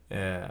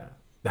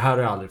 det här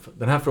har jag aldrig fått,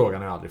 den här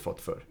frågan har jag aldrig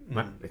fått för.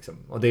 Liksom.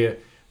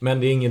 Men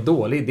det är ingen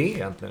dålig idé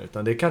egentligen,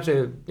 utan det kanske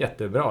är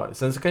jättebra.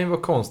 Sen så kan det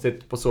vara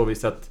konstigt på så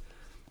vis att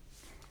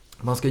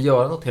man ska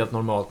göra något helt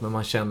normalt, men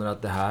man känner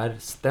att det här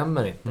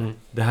stämmer inte.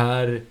 Det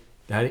här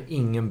är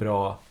ingen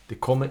bra, det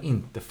kommer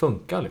inte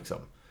funka liksom.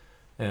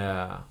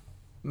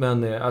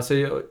 Men alltså,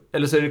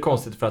 eller så är det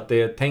konstigt för att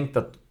det är tänkt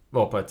att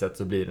vara på ett sätt,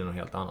 så blir det något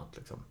helt annat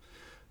liksom.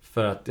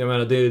 För att, jag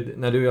menar,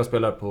 när du och jag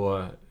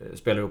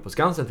spelar ihop på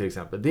Skansen till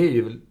exempel, det är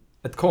ju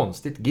ett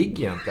konstigt gig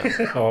egentligen.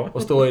 Ja.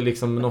 Och stå i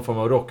liksom någon form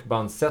av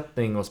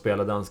rockbandsättning och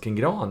spela Dans kring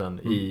granen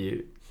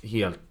i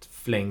helt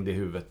flängd i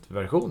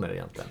huvudet-versioner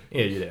egentligen,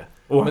 är ju det.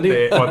 Och, Men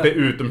och att det är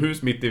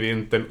utomhus mitt i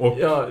vintern och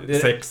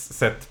 6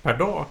 set per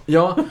dag.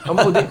 Ja,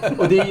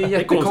 och det är ju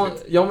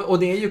jättekonstigt. Ja, och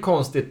det är ju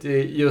konstigt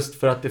just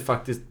för att det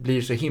faktiskt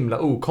blir så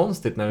himla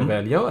okonstigt när vi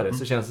väl gör det.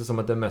 Så känns det som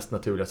att det är mest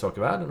naturliga sak i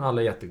världen och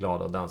alla är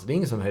jätteglada och dansar. Det är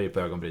ingen som höjer på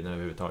ögonbrynen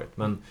överhuvudtaget.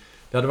 Men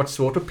det hade varit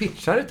svårt att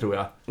pitcha det, tror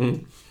jag.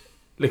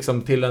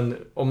 Liksom till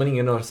om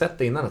ingen har sett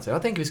det innan. Så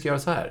jag tänker vi ska göra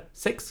så här.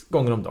 6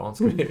 gånger om dagen.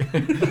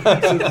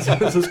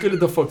 Så skulle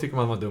då folk tycka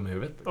man var dum i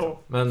huvudet. Liksom.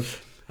 Men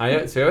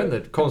så jag vet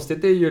inte.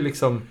 Konstigt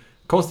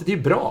är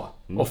ju bra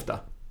ofta.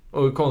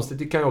 Och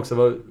konstigt kan ju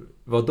också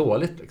vara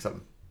dåligt liksom.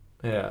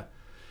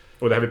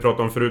 Och det här vi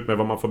pratade om förut med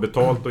vad man får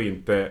betalt och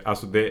inte.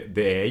 Alltså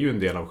det är ju en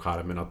del av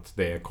charmen att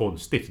det är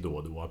konstigt då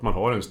och då. Att man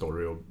har en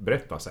story att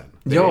berätta sen.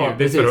 Det gör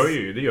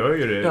ju det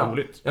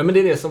roligt. Ja, men det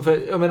är det som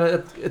jag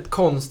menar, ett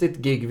konstigt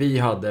gig vi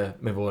hade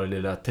med vår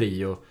lilla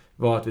trio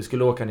var att vi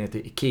skulle åka ner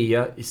till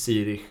Ikea i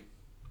Zürich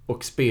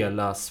och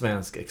spela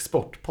svensk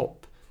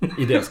exportpop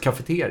i deras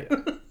kafeteria.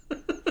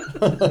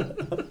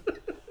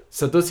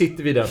 Så då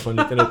sitter vi där på en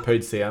liten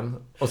upphöjd scen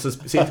och så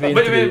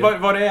sitter vi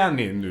Var är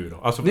ni nu då?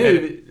 Alltså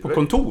på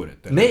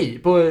kontoret? Eller?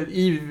 Nej,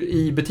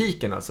 i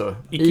butiken alltså.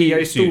 Ikea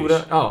i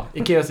Zürich. Ja,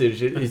 Ikea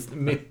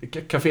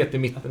Zürich. Caféet i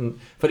mitten.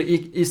 För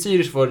i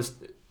Zürich får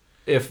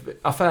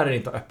affärer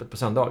inte ha öppet på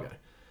söndagar.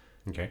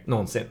 Okay.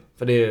 Någonsin.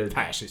 För det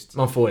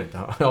man får inte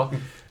ha. Ja.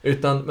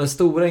 Men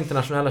stora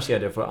internationella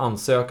kedjor får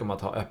ansöka om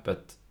att ha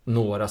öppet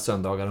några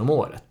söndagar om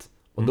året.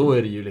 Och då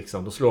är det ju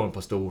liksom, då slår de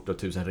på stort och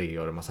 1000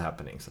 reor och massa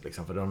happenings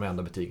liksom, för det är de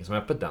enda butiken som är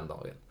öppet den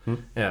dagen.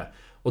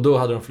 Och då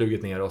hade de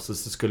flugit ner och så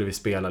skulle vi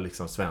spela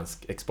liksom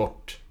svensk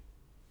export.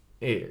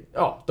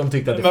 Ja, de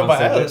tyckte att det fanns... Men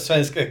vad är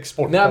svensk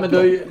export? Nej, men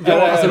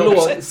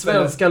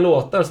svenska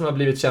låtar som har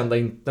blivit kända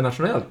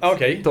internationellt.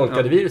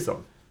 Tolkade vi det som.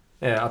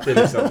 Att det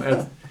liksom...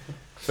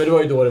 För det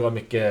var ju då det var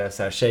mycket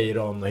så här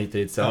Cheiron och hit och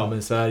dit.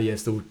 Men Sverige är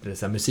stort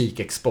så här,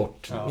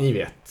 musikexport. Ni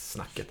vet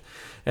snacket.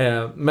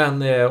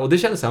 Och det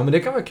kändes så här, men det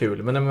kan vara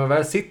kul. Men när man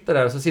väl sitter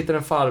där så sitter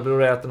en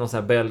farbror och äter någon så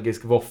här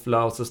belgisk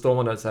våffla och så står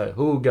man där så här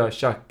huga,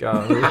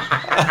 tjacka.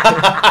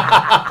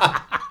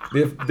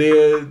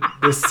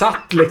 Det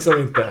satt liksom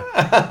inte.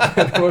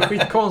 Det var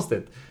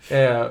skitkonstigt.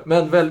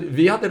 Men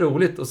vi hade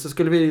roligt och så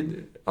skulle vi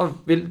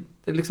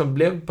det liksom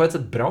blev på ett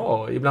sätt bra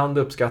och ibland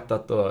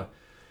uppskattat och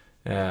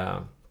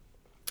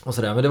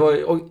sådär. Men det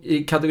var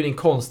i kategorin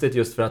konstigt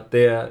just för att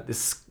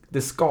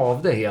det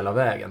skavde hela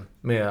vägen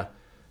med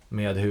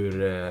hur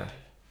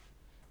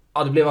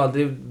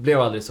det blev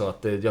aldrig så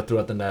att jag tror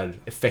att den där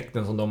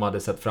effekten som de hade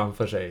sett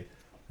framför sig,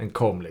 den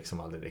kom liksom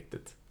aldrig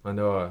riktigt. Men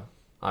det var,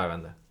 jag vet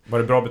inte. Var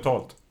det bra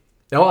betalt?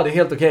 Ja, det är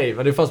helt okej.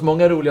 Men det fanns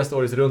många roliga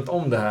stories runt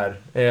om det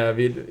här.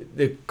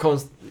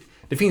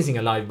 Det finns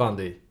inga liveband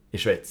i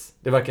Schweiz.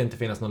 Det verkar inte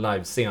finnas någon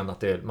livescen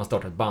att man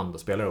startar ett band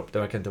och spelar upp. Det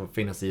verkar inte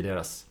finnas i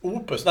deras...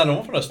 Opus, när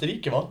någon från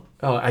Österrike va?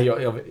 Ja,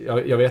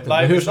 jag vet inte.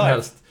 Men hur som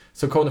helst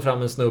så kom det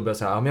fram en snubbe och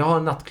sa, men jag har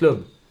en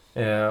nattklubb.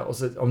 Och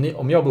så,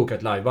 om jag bokar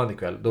ett liveband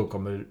ikväll,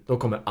 då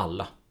kommer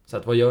alla. Så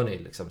att, vad gör ni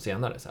liksom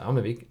senare? Så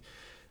här,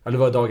 det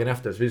var dagen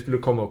efter, så vi skulle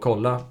komma och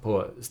kolla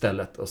på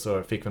stället och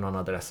så fick vi någon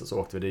adress och så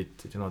åkte vi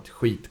dit till något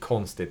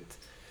skitkonstigt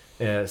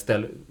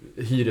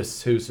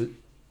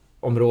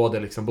hyreshusområde,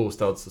 liksom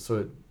bostads.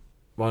 Så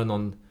var det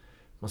man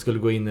skulle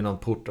gå in i någon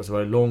port och så var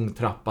det lång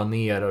trappa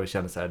ner och vi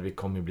kände så här, vi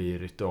kommer bli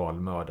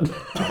ritualmördade.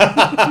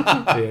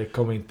 Det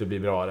kommer inte bli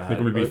bra det här. Det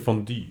kommer bli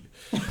fondue.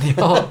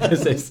 Ja,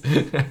 precis.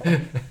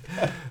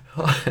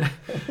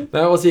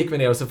 Nej, och så gick vi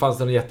ner och så fanns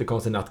det en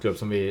jättekonstig nattklubb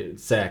som vi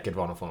säkert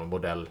var någon form av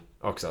bordell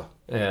också.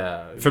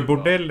 För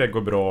bordeller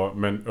går bra,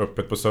 men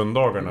öppet på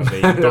söndagarna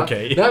det är inte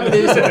okej. Nej, men det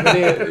är ju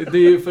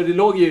så. För det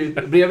låg ju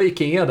bredvid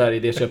Ikea där i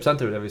det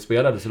köpcentrum där vi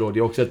spelade, så låg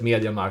det också ett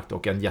mediamarkt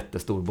och en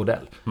jättestor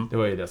bordell. Det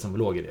var ju det som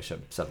låg i det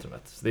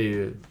köpcentrumet. Så det är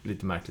ju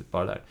lite märkligt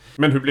bara där.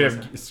 Men hur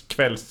blev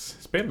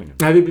kvällsspelningen?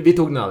 Nej, vi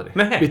tog den aldrig.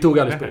 Nej. Vi tog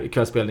aldrig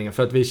kvällsspelningen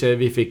för att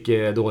vi fick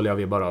dåliga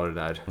vibbar av det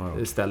där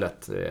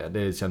istället.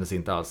 Det kändes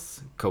inte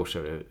alls kosher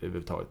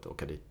överhuvudtaget att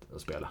åka dit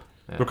och spela.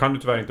 Då kan du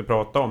tyvärr inte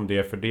prata om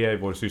det, för det är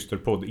vår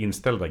systerpodd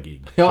Inställda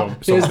gig. Ja,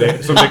 som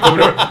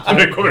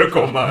det kommer att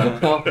komma.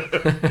 Ja.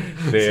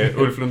 Det är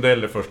Ulf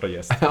Lundell är första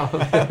gäst. Ja.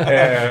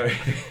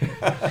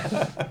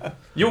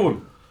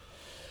 Jon?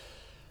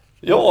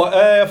 Ja,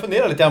 jag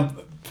funderar lite grann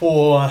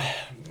på...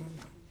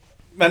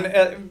 Men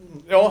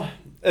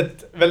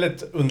ett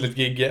väldigt underligt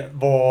gig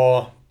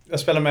var... Jag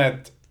spelade med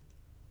ett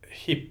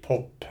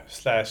hiphop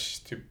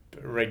 / typ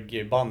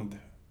reggae-band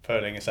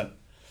för länge sedan.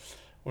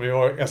 Och vi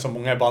var ganska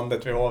många i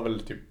bandet, vi var väl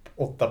typ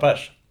 8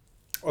 pers.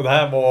 Och det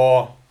här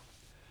var,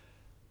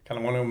 kan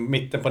det vara nog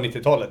mitten på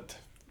 90-talet,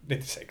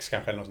 96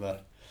 kanske eller något sånt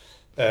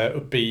där,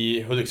 uppe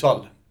i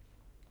Hudiksvall.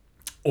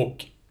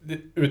 Och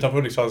utanför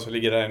Hudiksvall så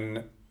ligger det en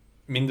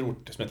mindre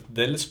ort som heter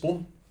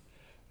Delsbo,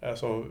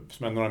 alltså,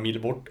 som är några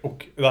mil bort.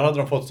 Och där hade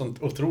de fått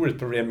sånt otroligt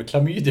problem med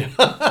klamydia.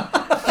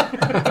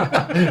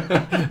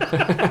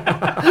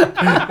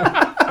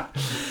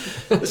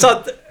 Så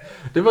att...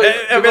 Det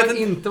var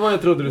inte vad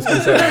jag trodde du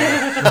skulle säga.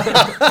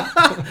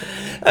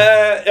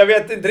 Jag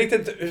vet inte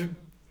riktigt...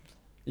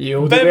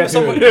 Jo, du vet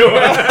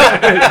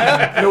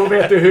hur. Då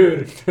vet du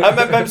hur. Ja,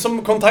 men vem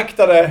som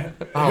kontaktade,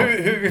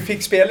 hur vi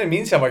fick spela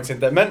minns jag faktiskt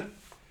inte. Men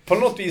på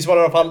något vis var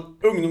det i alla fall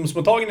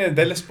ungdomsmottagningen i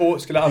Delsbo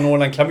skulle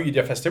anordna en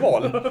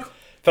klamydia-festival.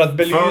 För att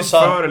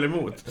belysa... För eller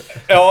emot?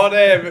 Ja,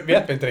 det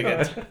vet vi inte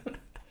riktigt.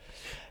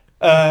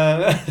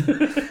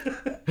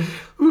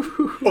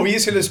 Och vi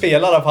skulle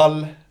spela i alla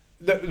fall.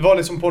 Det var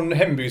liksom på en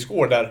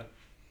hembygdsgård där.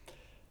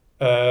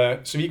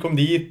 Så vi kom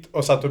dit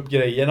och satte upp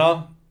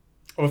grejerna.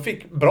 Och vi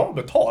fick bra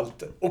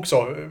betalt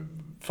också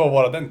för att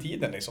vara den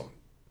tiden liksom.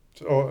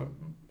 Så,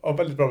 ja,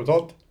 väldigt bra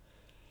betalt.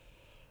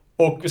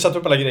 Och vi satte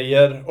upp alla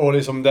grejer och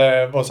liksom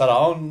det var så här,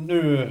 ja,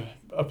 nu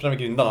öppnar vi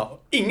grindarna.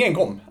 Ingen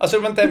kom. Alltså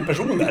det var inte en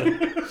person där.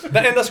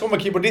 Den enda som kom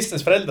var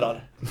keyboardistens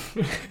föräldrar.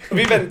 Och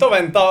vi väntade och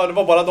väntade och det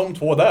var bara de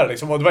två där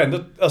liksom. Och det var ändå,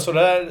 alltså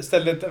det där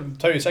stället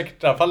tar ju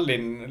säkert i alla fall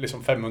in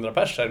liksom 500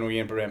 pers, är nog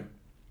ingen problem.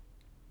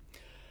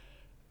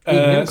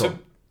 Ingen kom?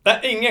 Nej,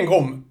 ingen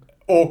kom.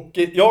 Och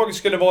jag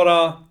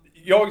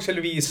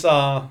skulle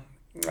visa,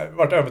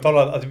 vart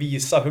övertalad att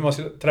visa hur man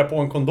skulle trä på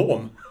en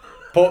kondom.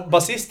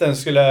 Basisten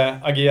skulle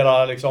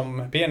agera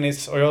liksom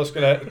penis och jag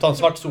skulle ta en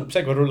svart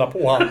sopsäck och rulla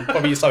på han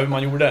och visa hur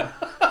man gjorde.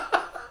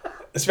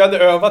 Så vi hade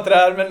övat det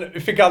här men vi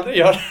fick aldrig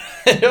göra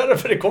det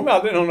för det kom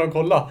aldrig någon att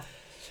kolla.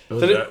 Så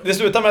det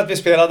slutade med att vi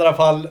spelade i alla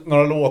fall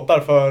några låtar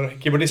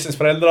för keyboardistens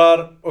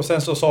föräldrar och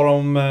sen så sa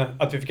de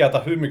att vi fick äta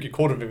hur mycket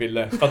korv vi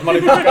ville. För att man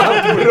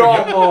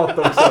bra mat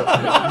också.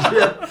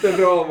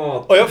 Jättebra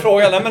mat. Och jag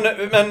frågade,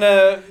 men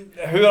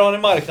hur har ni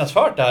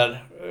marknadsfört det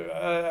här?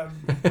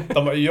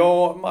 De bara,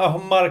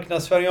 ja,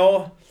 marknadsföring,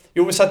 ja.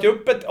 Jo, vi satte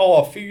upp ett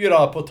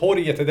A4 på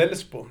torget i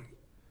Delsbo.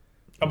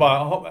 Jag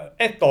bara,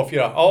 ett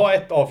A4? Ja,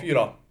 ett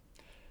A4.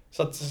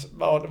 Så att,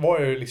 ja, det var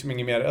ju liksom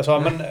inget mer. Alltså,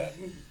 men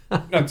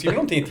jag har skrivit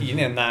någonting i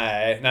tidningen.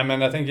 Nej,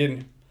 men jag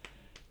tänker,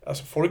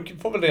 alltså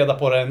folk får väl reda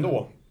på det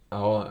ändå.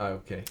 Ja,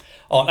 okej.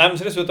 Ja, nej, men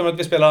så det slutade med att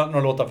vi spelade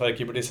några låtar för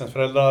keyboardistens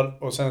föräldrar.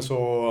 Och sen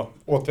så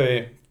åt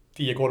vi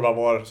 10 korvar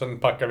var. Sen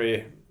packade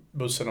vi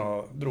bussen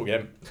och drog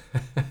hem.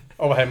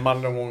 Och var hemma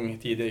någon gång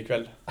tidigt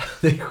ikväll.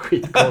 Det är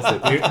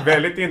skitkonstigt. Det är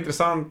väldigt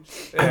intressant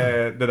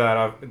det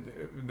där.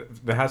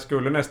 Det här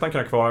skulle nästan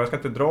kunna kvar. Jag ska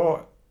inte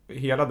dra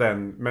hela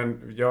den.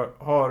 Men jag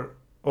har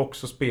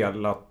också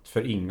spelat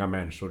för inga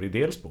människor i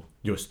Delsbo.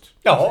 Just.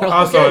 Ja,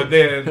 alltså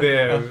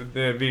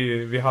okay.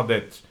 Vi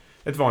hade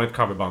ett vanligt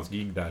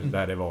coverbandsgig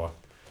där det var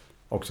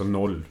också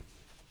 0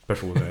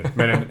 personer.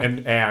 Men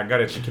en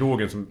ägare till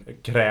krogen som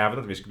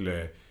krävde att vi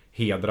skulle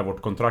hedra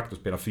vårt kontrakt och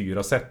spela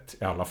 4 set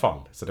i alla fall.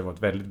 Så det var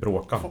ett väldigt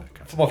bråkande.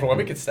 Får man fråga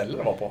vilket ställe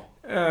det var på?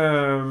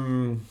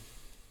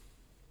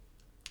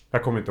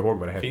 Jag kommer inte ihåg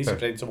vad det hette. Finns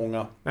ju inte så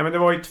många. Nej, men det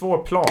var ju 2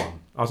 plan.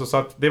 Alltså så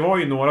att det var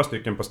ju några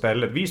stycken på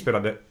stället. Vi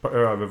spelade på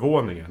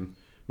övervåningen.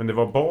 Men det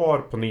var bar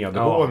på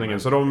nedervåningen.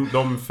 Så de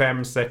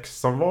 5-6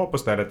 som var på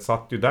stället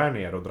satt ju där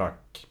nere och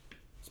drack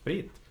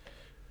sprit.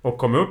 Och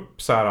kom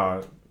upp så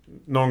här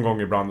någon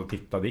gång ibland och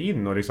tittade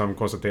in och liksom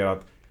konstaterade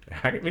att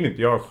här vill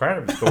inte jag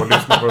själv stå och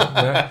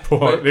lyssna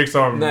på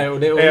liksom. Nej, och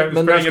det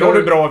men ingen roll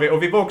hur bra vi.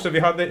 Och vi var också,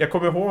 jag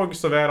kommer ihåg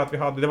så väl att vi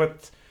hade, det var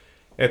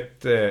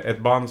ett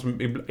band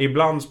som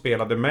ibland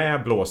spelade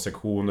med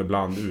blåsektion och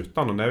ibland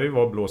utan. Och när vi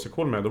var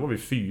blåsektion med, då var vi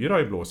 4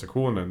 i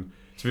blåsektionen.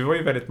 Så vi var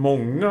ju väldigt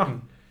många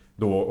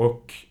då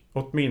och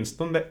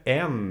åtminstone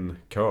en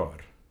kör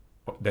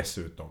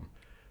dessutom.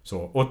 Så,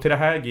 och till det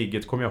här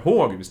gigget kommer jag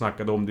ihåg, vi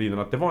snackade om det innan,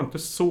 att det var inte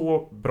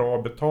så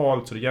bra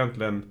betalt så det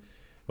egentligen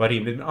var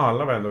rimligt. Men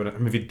alla var ändå,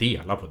 men vi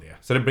delar på det.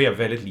 Så det blev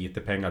väldigt lite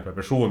pengar per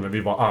person, men vi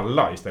var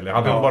alla istället.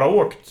 Hade de bara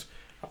åkt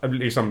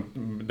liksom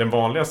den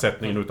vanliga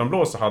sättningen utan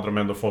blås så hade de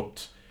ändå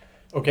fått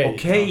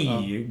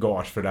okej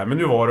gage för det här. Men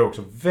nu var det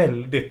också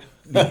väldigt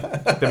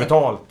lite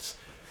betalt.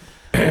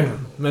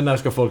 Men när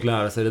ska folk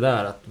lära sig det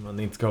där? Att man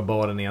inte ska ha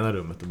bara den ena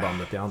rummet och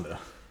bandet i andra?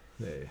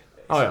 Det är...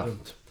 ja.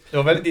 Det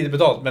var väldigt lite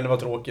betalt, men det var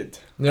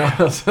tråkigt.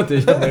 Ja, så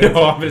det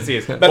ja,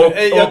 precis. Men,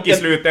 och i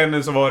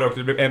slutändan så var det också,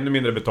 det blev ännu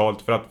mindre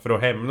betalt för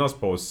att hämnas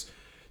på oss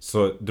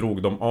så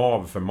drog de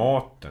av för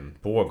maten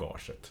på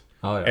gaget.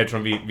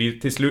 Eftersom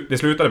det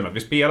slutade med att vi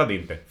spelade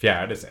inte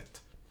 4:e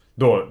set.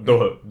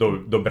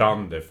 Då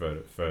brann det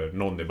för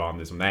någon i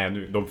bandet som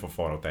nu de får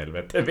fara åt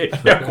helvete.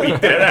 Jag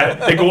skiter i det där.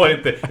 Det går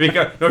inte.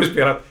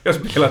 Jag har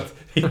spelat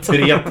i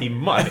 3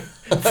 timmar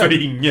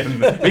för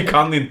ingen. Vi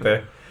kan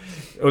inte.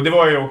 Och det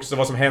var ju också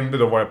vad som hände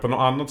då, var jag på något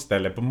annat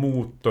ställe på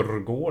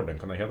Motorgården,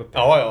 kan det heta det?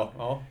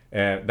 Ja.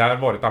 Där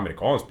var det ett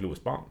amerikanskt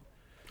bluesband.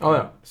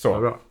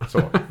 Så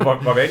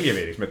vad väljer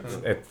vi? Liksom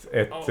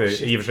ett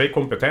i och för sig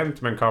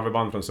kompetent men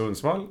coverband från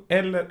Sundsvall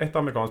eller ett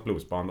amerikanskt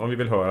bluesband om vi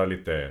vill höra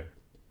lite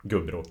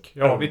gubbrock.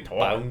 Ja, vi tar.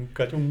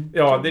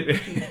 Ja,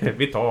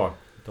 vi tar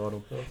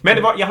dem. Men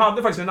jag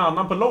hade faktiskt en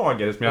annan på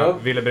lager som jag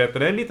ville berätta.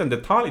 Det är en liten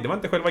detalj. Det var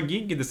inte själva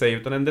gigget i sig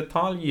utan en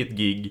detalj i ett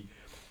gig.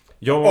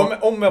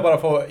 Om jag bara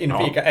får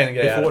inflika en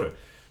grej här. Det får du.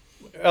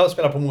 Jag har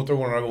spelat på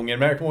Motorgården några gånger,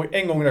 men jag kommer ihåg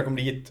en gång när jag kom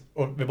dit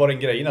och vi var en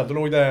grejerna, då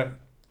låg det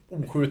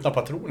oskjutna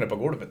patroner på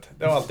golvet.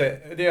 Det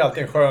är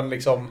alltid en skön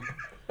liksom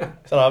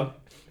sådär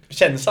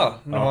känsla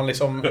när man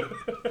liksom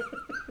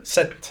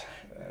sett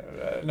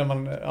när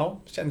man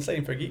känsla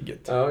inför gigget.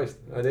 Ja, visst.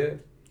 Ja,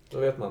 då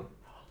vet man.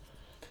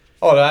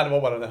 Ja, det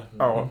var bara det.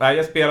 Ja,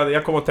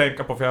 jag kom att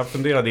tänka på, för jag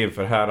funderade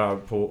inför här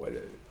på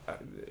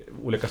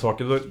olika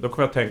saker. Då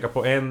kom jag att tänka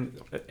på en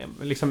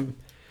liksom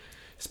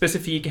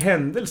specifik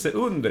händelse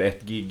under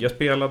ett gig.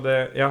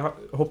 Jag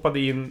hoppade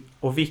in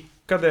och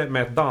vickade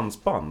med ett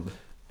dansband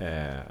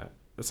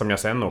som jag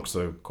sen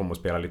också kom att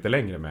spela lite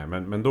längre med.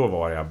 Men då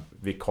var jag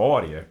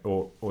vikarie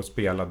och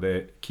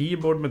spelade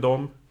keyboard med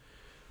dem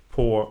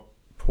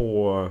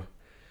på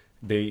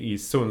det i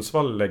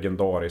Sundsvall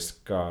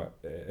legendariska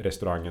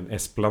restaurangen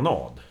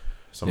Esplanad,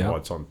 som var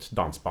ett sånt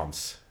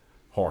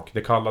dansbandshak.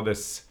 Det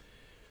kallades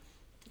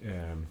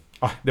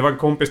det var en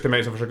kompis till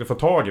mig som försökte få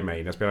tag i mig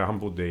när jag spelade. Han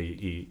bodde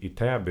i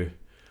Täby,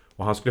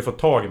 och han skulle få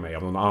tag i mig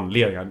av någon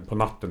anledning på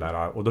natten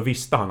där, och då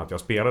visste han att jag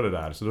spelade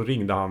där, så då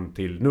ringde han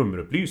till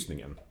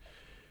nummerupplysningen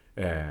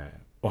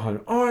och han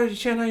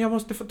tjena, jag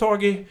måste få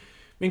tag i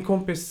min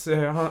kompis,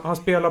 han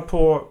spelar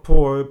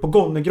på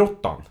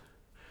Gonnegrottan.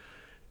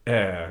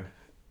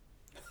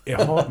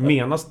 Jaha,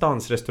 menas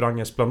dansrestaurang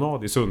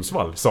Esplanad i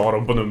Sundsvall, sa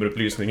de på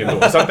nummerupplysningen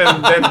då. Så att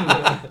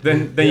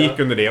den gick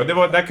under det. Och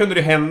där kunde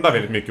det hända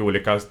väldigt mycket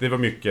olika. Det var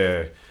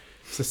mycket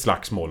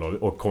slagsmål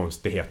och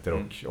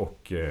konstigheter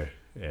och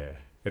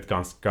ett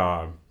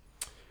ganska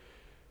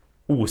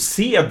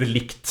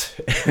osedligt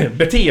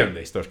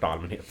beteende i största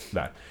allmänhet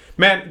där.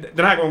 Men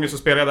den här gången så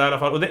spelade jag där i alla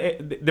fall. Och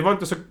det var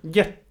inte så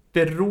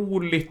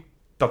jätteroligt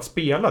att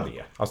spela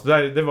det. Alltså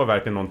det var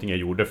verkligen någonting jag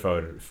gjorde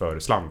för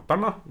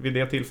slantarna vid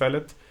det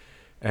tillfället.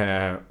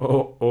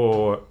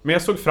 Men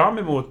jag såg fram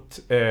emot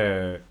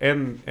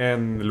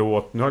en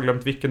låt, nu har jag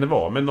glömt vilken det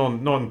var, men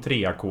någon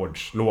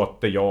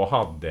treackordslåt där jag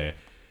hade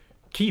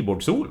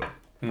keyboard-solo.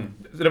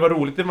 Så det var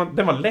roligt,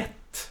 den var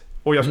lätt,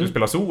 och jag skulle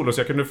spela solo,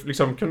 så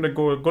jag kunde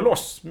gå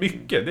loss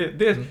mycket.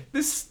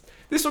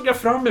 Det såg jag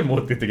fram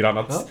emot lite grann,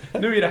 att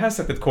nu i det här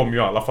sättet kom ju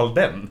i alla fall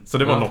den, så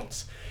det var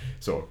något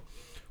så.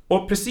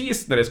 Och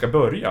precis när det ska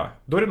börja,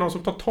 då är det någon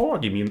som tar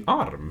tag i min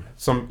arm.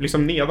 Som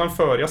liksom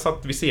nedanför, jag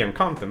satt vid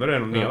scenkanten, då är det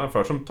någon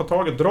nedanför som tar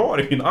tag och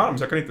drar i min arm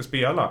så jag kan inte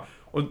spela.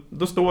 Och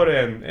då står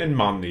det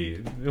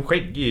en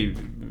skäggig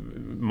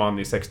man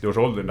i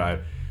 60-årsåldern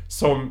där,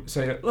 som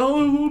säger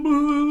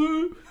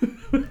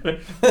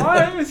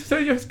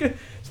jag ska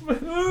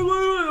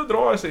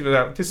dra sig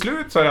där. Till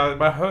slut så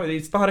jag hör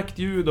ett starkt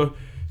ljud och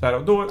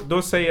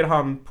då säger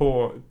han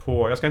på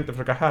jag ska inte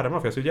försöka härma,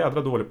 för jag är så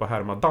jävla dålig på att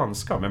härma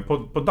danska, men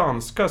på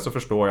danska så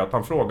förstår jag att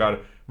han frågar,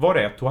 var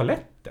är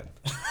toaletten?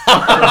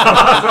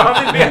 Alltså,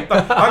 han vill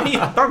veta, han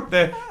hittar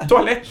inte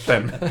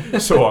toaletten.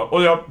 Så,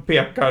 och jag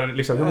pekar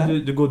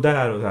liksom, du går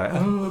där och där.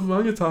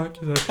 Många tack.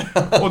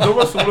 Och då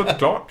var solot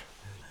klart.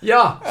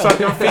 Ja! Så att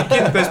jag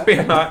fick inte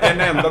spela en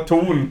enda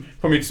ton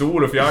på mitt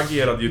solo, för jag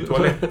agerade ju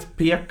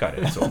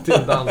toalettpekare. Så.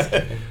 Till dans.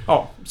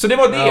 Ja, så det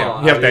var det,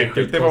 helt det är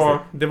enkelt.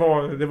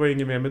 Det var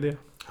inget mer med det.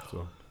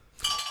 Så.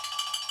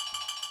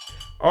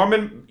 Ja,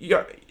 men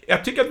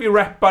jag tycker att vi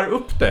rappar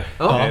upp det.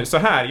 Så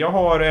här, jag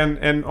har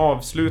en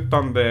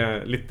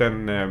avslutande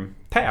liten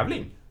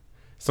tävling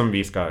som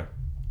vi ska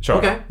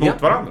köra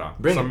mot varandra.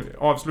 Som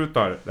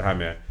avslutar det här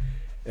med...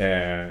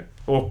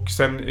 och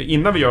sen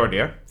innan vi gör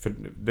det, för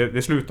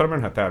det slutar med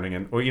den här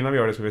tävlingen, och innan vi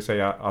gör det så vill vi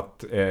säga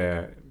att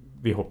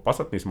vi hoppas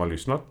att ni som har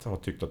lyssnat har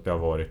tyckt att det har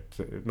varit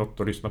något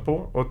att lyssna på,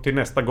 och till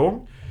nästa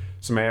gång,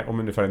 som är om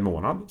ungefär en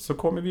månad, så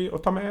kommer vi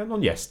att ta med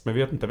någon gäst, men vi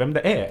vet inte vem det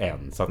är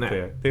än, så att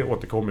det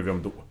återkommer vi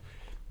om då.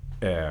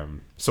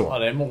 Så. Ja,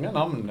 det är många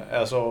namn.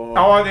 Alltså...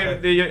 Ja,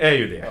 det är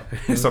ju det.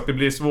 Ja. Så att det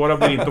blir svårare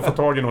blir inte att få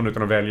tag i någon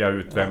utan att välja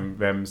ut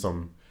vem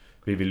som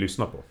vi vill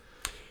lyssna på.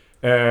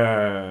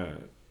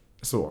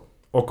 Så.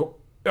 Och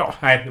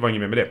det var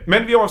inget mer med det.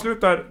 Men vi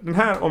avslutar den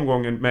här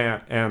omgången med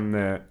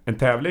en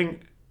tävling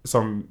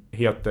som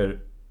heter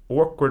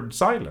Awkward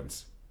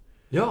Silence.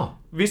 Ja.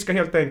 Vi ska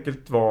helt enkelt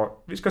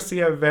vi ska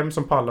se vem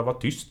som pallar vara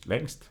tyst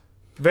längst.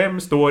 Vem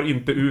står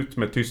inte ut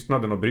med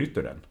tystnaden och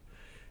bryter den?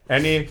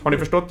 Har ni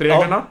förstått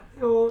reglerna?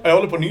 Ja. Jag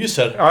håller på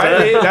nyser. Ja,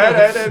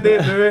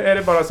 nu är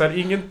det bara så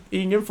här,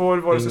 ingen får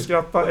vare sig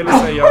skratta eller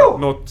säga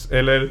något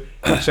eller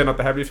känna att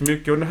det här blir för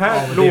mycket. Och den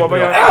här lovar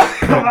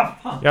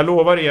jag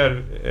lovar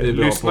er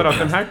lyssnare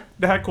att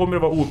det här kommer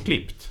att vara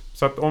oklippt.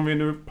 Så att om vi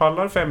nu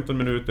pallar 15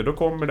 minuter, då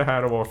kommer det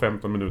här att vara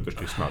 15 minuters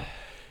tystnad.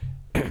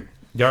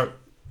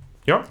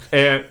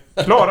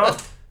 Klara,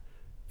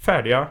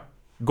 färdiga,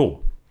 gå.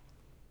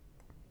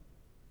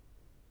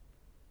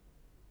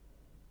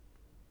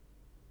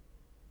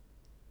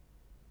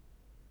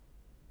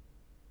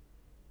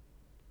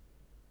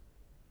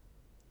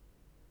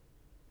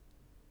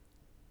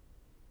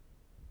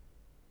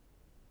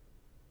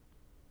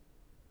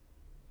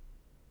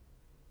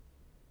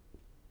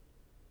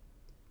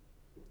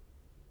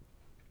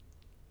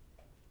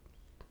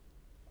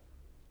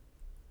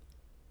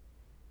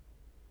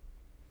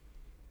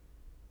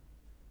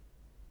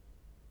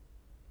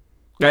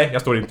 Nej,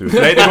 jag står inte ut.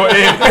 Nej, det går,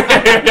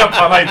 jag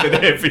pallar inte,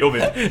 det är för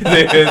jobbigt.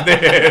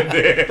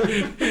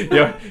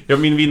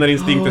 Min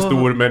vinnarinstinkt är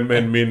stor,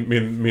 men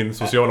min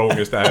sociala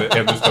ångest är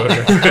ännu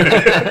större.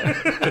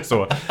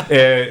 Så,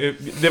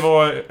 det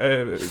var...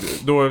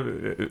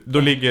 Då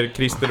ligger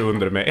Christer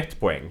under med 1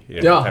 poäng i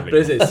den Ja,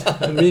 tävlingen. precis.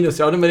 Minus,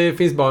 ja, men det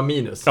finns bara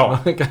minus. Ja.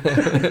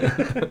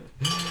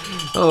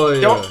 Oj,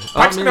 Ja,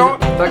 tack ska ni ha.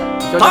 Tack.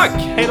 Tack,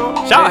 hej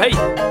då. Tja, hej.